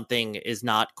if something is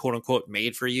not quote unquote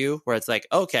made for you, where it's like,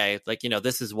 okay, like,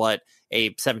 this is what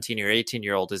a 17 or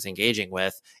 18-year-old is engaging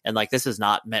with, and like this is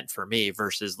not meant for me,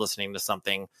 versus listening to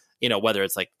something, whether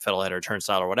it's like Fiddlehead or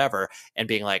Turnstile or whatever, and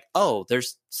being like, oh,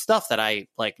 there's stuff that I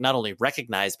like not only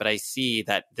recognize, but I see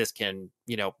that this can,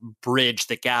 bridge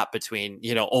the gap between,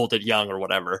 old and young or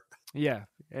whatever. Yeah,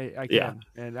 I can. Yeah.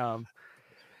 And,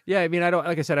 I mean, I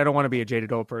don't want to be a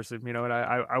jaded old person, and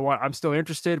I'm still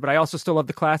interested, but I also still love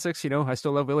the classics. I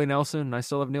still love Willie Nelson, and I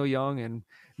still love Neil Young, and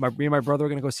me and my brother are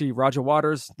going to go see Roger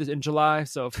Waters in July.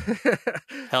 So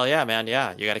hell yeah, man.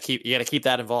 Yeah. You got to keep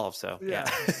that involved. So yeah.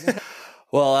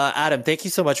 Well, Adam, thank you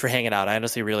so much for hanging out. I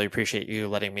honestly really appreciate you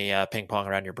letting me ping pong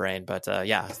around your brain. But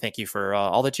thank you for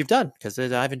all that you've done, because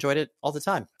I've enjoyed it all the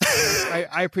time.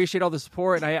 I appreciate all the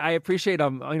support, and I appreciate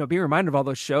being reminded of all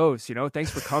those shows.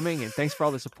 Thanks for coming, and thanks for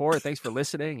all the support. Thanks for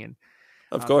listening, and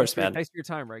of course, man. Thanks for your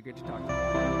time, Ray. Good to talk to you.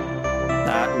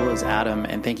 That was Adam,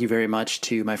 and thank you very much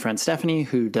to my friend Stephanie,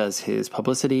 who does his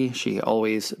publicity. She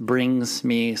always brings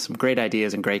me some great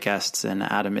ideas and great guests, and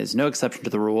Adam is no exception to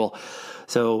the rule.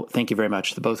 So thank you very much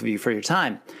to the both of you for your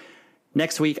time.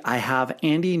 Next week, I have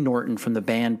Andy Norton from the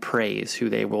band Praise, who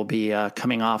they will be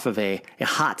coming off of a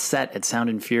hot set at Sound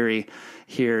and Fury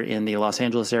here in the Los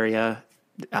Angeles area.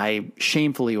 I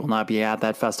shamefully will not be at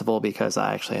that festival because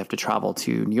I actually have to travel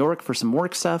to New York for some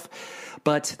work stuff,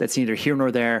 but that's neither here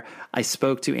nor there. I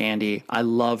spoke to Andy. I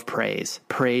love Praise.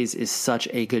 Praise is such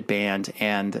a good band.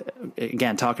 And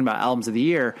again, talking about albums of the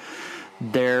year,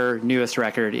 their newest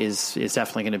record is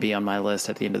definitely going to be on my list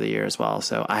at the end of the year as well.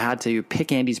 So I had to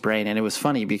pick Andy's brain, and it was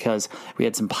funny because we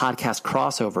had some podcast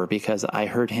crossover, because I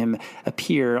heard him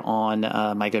appear on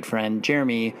my good friend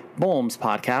Jeremy Boehm's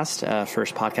podcast,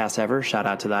 first podcast ever. Shout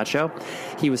out to that show.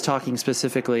 He was talking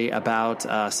specifically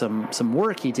about some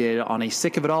work he did on a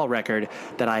Sick of It All record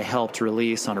that I helped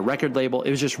release on a record label.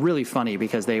 It was just really funny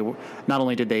because they not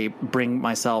only did they bring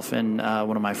myself and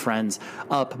one of my friends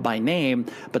up by name,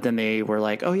 but then they were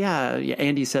like, oh yeah,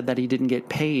 Andy said that he didn't get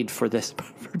paid for this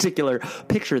particular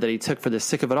picture that he took for the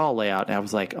Sick of It All layout. And I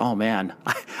was like, oh man,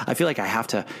 I feel like I have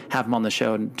to have him on the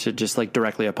show to just like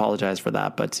directly apologize for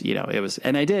that. But it was,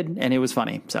 and I did, and it was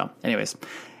funny. So anyways,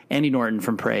 Andy Norton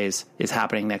from Praise is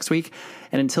happening next week.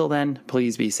 And until then,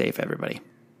 please be safe, everybody.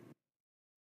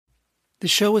 The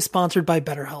show is sponsored by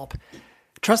BetterHelp.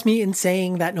 Trust me in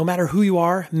saying that no matter who you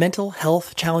are, mental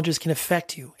health challenges can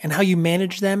affect you, and how you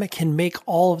manage them can make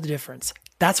all of the difference.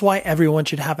 That's why everyone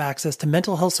should have access to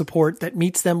mental health support that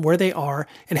meets them where they are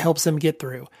and helps them get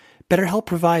through. BetterHelp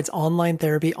provides online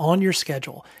therapy on your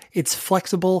schedule. It's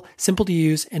flexible, simple to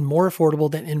use, and more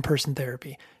affordable than in-person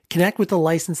therapy. Connect with a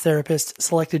licensed therapist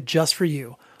selected just for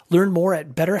you. Learn more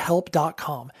at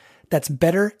betterhelp.com. That's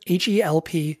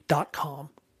betterhelp.com.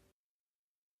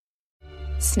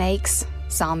 Snakes,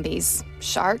 zombies,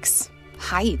 sharks,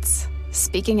 heights,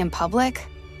 speaking in public.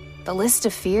 The list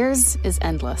of fears is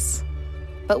endless.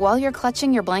 But while you're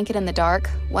clutching your blanket in the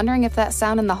dark, wondering if that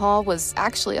sound in the hall was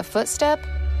actually a footstep,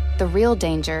 the real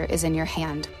danger is in your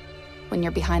hand, when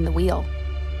you're behind the wheel.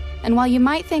 And while you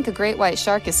might think a great white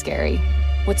shark is scary,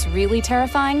 what's really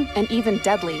terrifying and even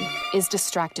deadly is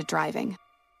distracted driving.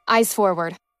 Eyes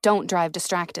forward, don't drive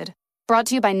distracted. Brought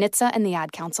to you by NHTSA and the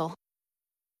Ad Council.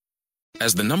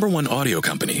 As the #1 audio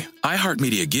company,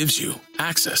 iHeartMedia gives you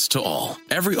access to all.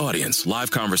 Every audience,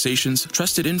 live conversations,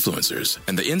 trusted influencers,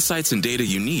 and the insights and data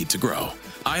you need to grow.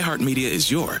 iHeartMedia is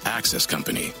your access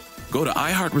company. Go to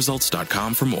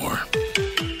iHeartResults.com for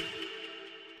more.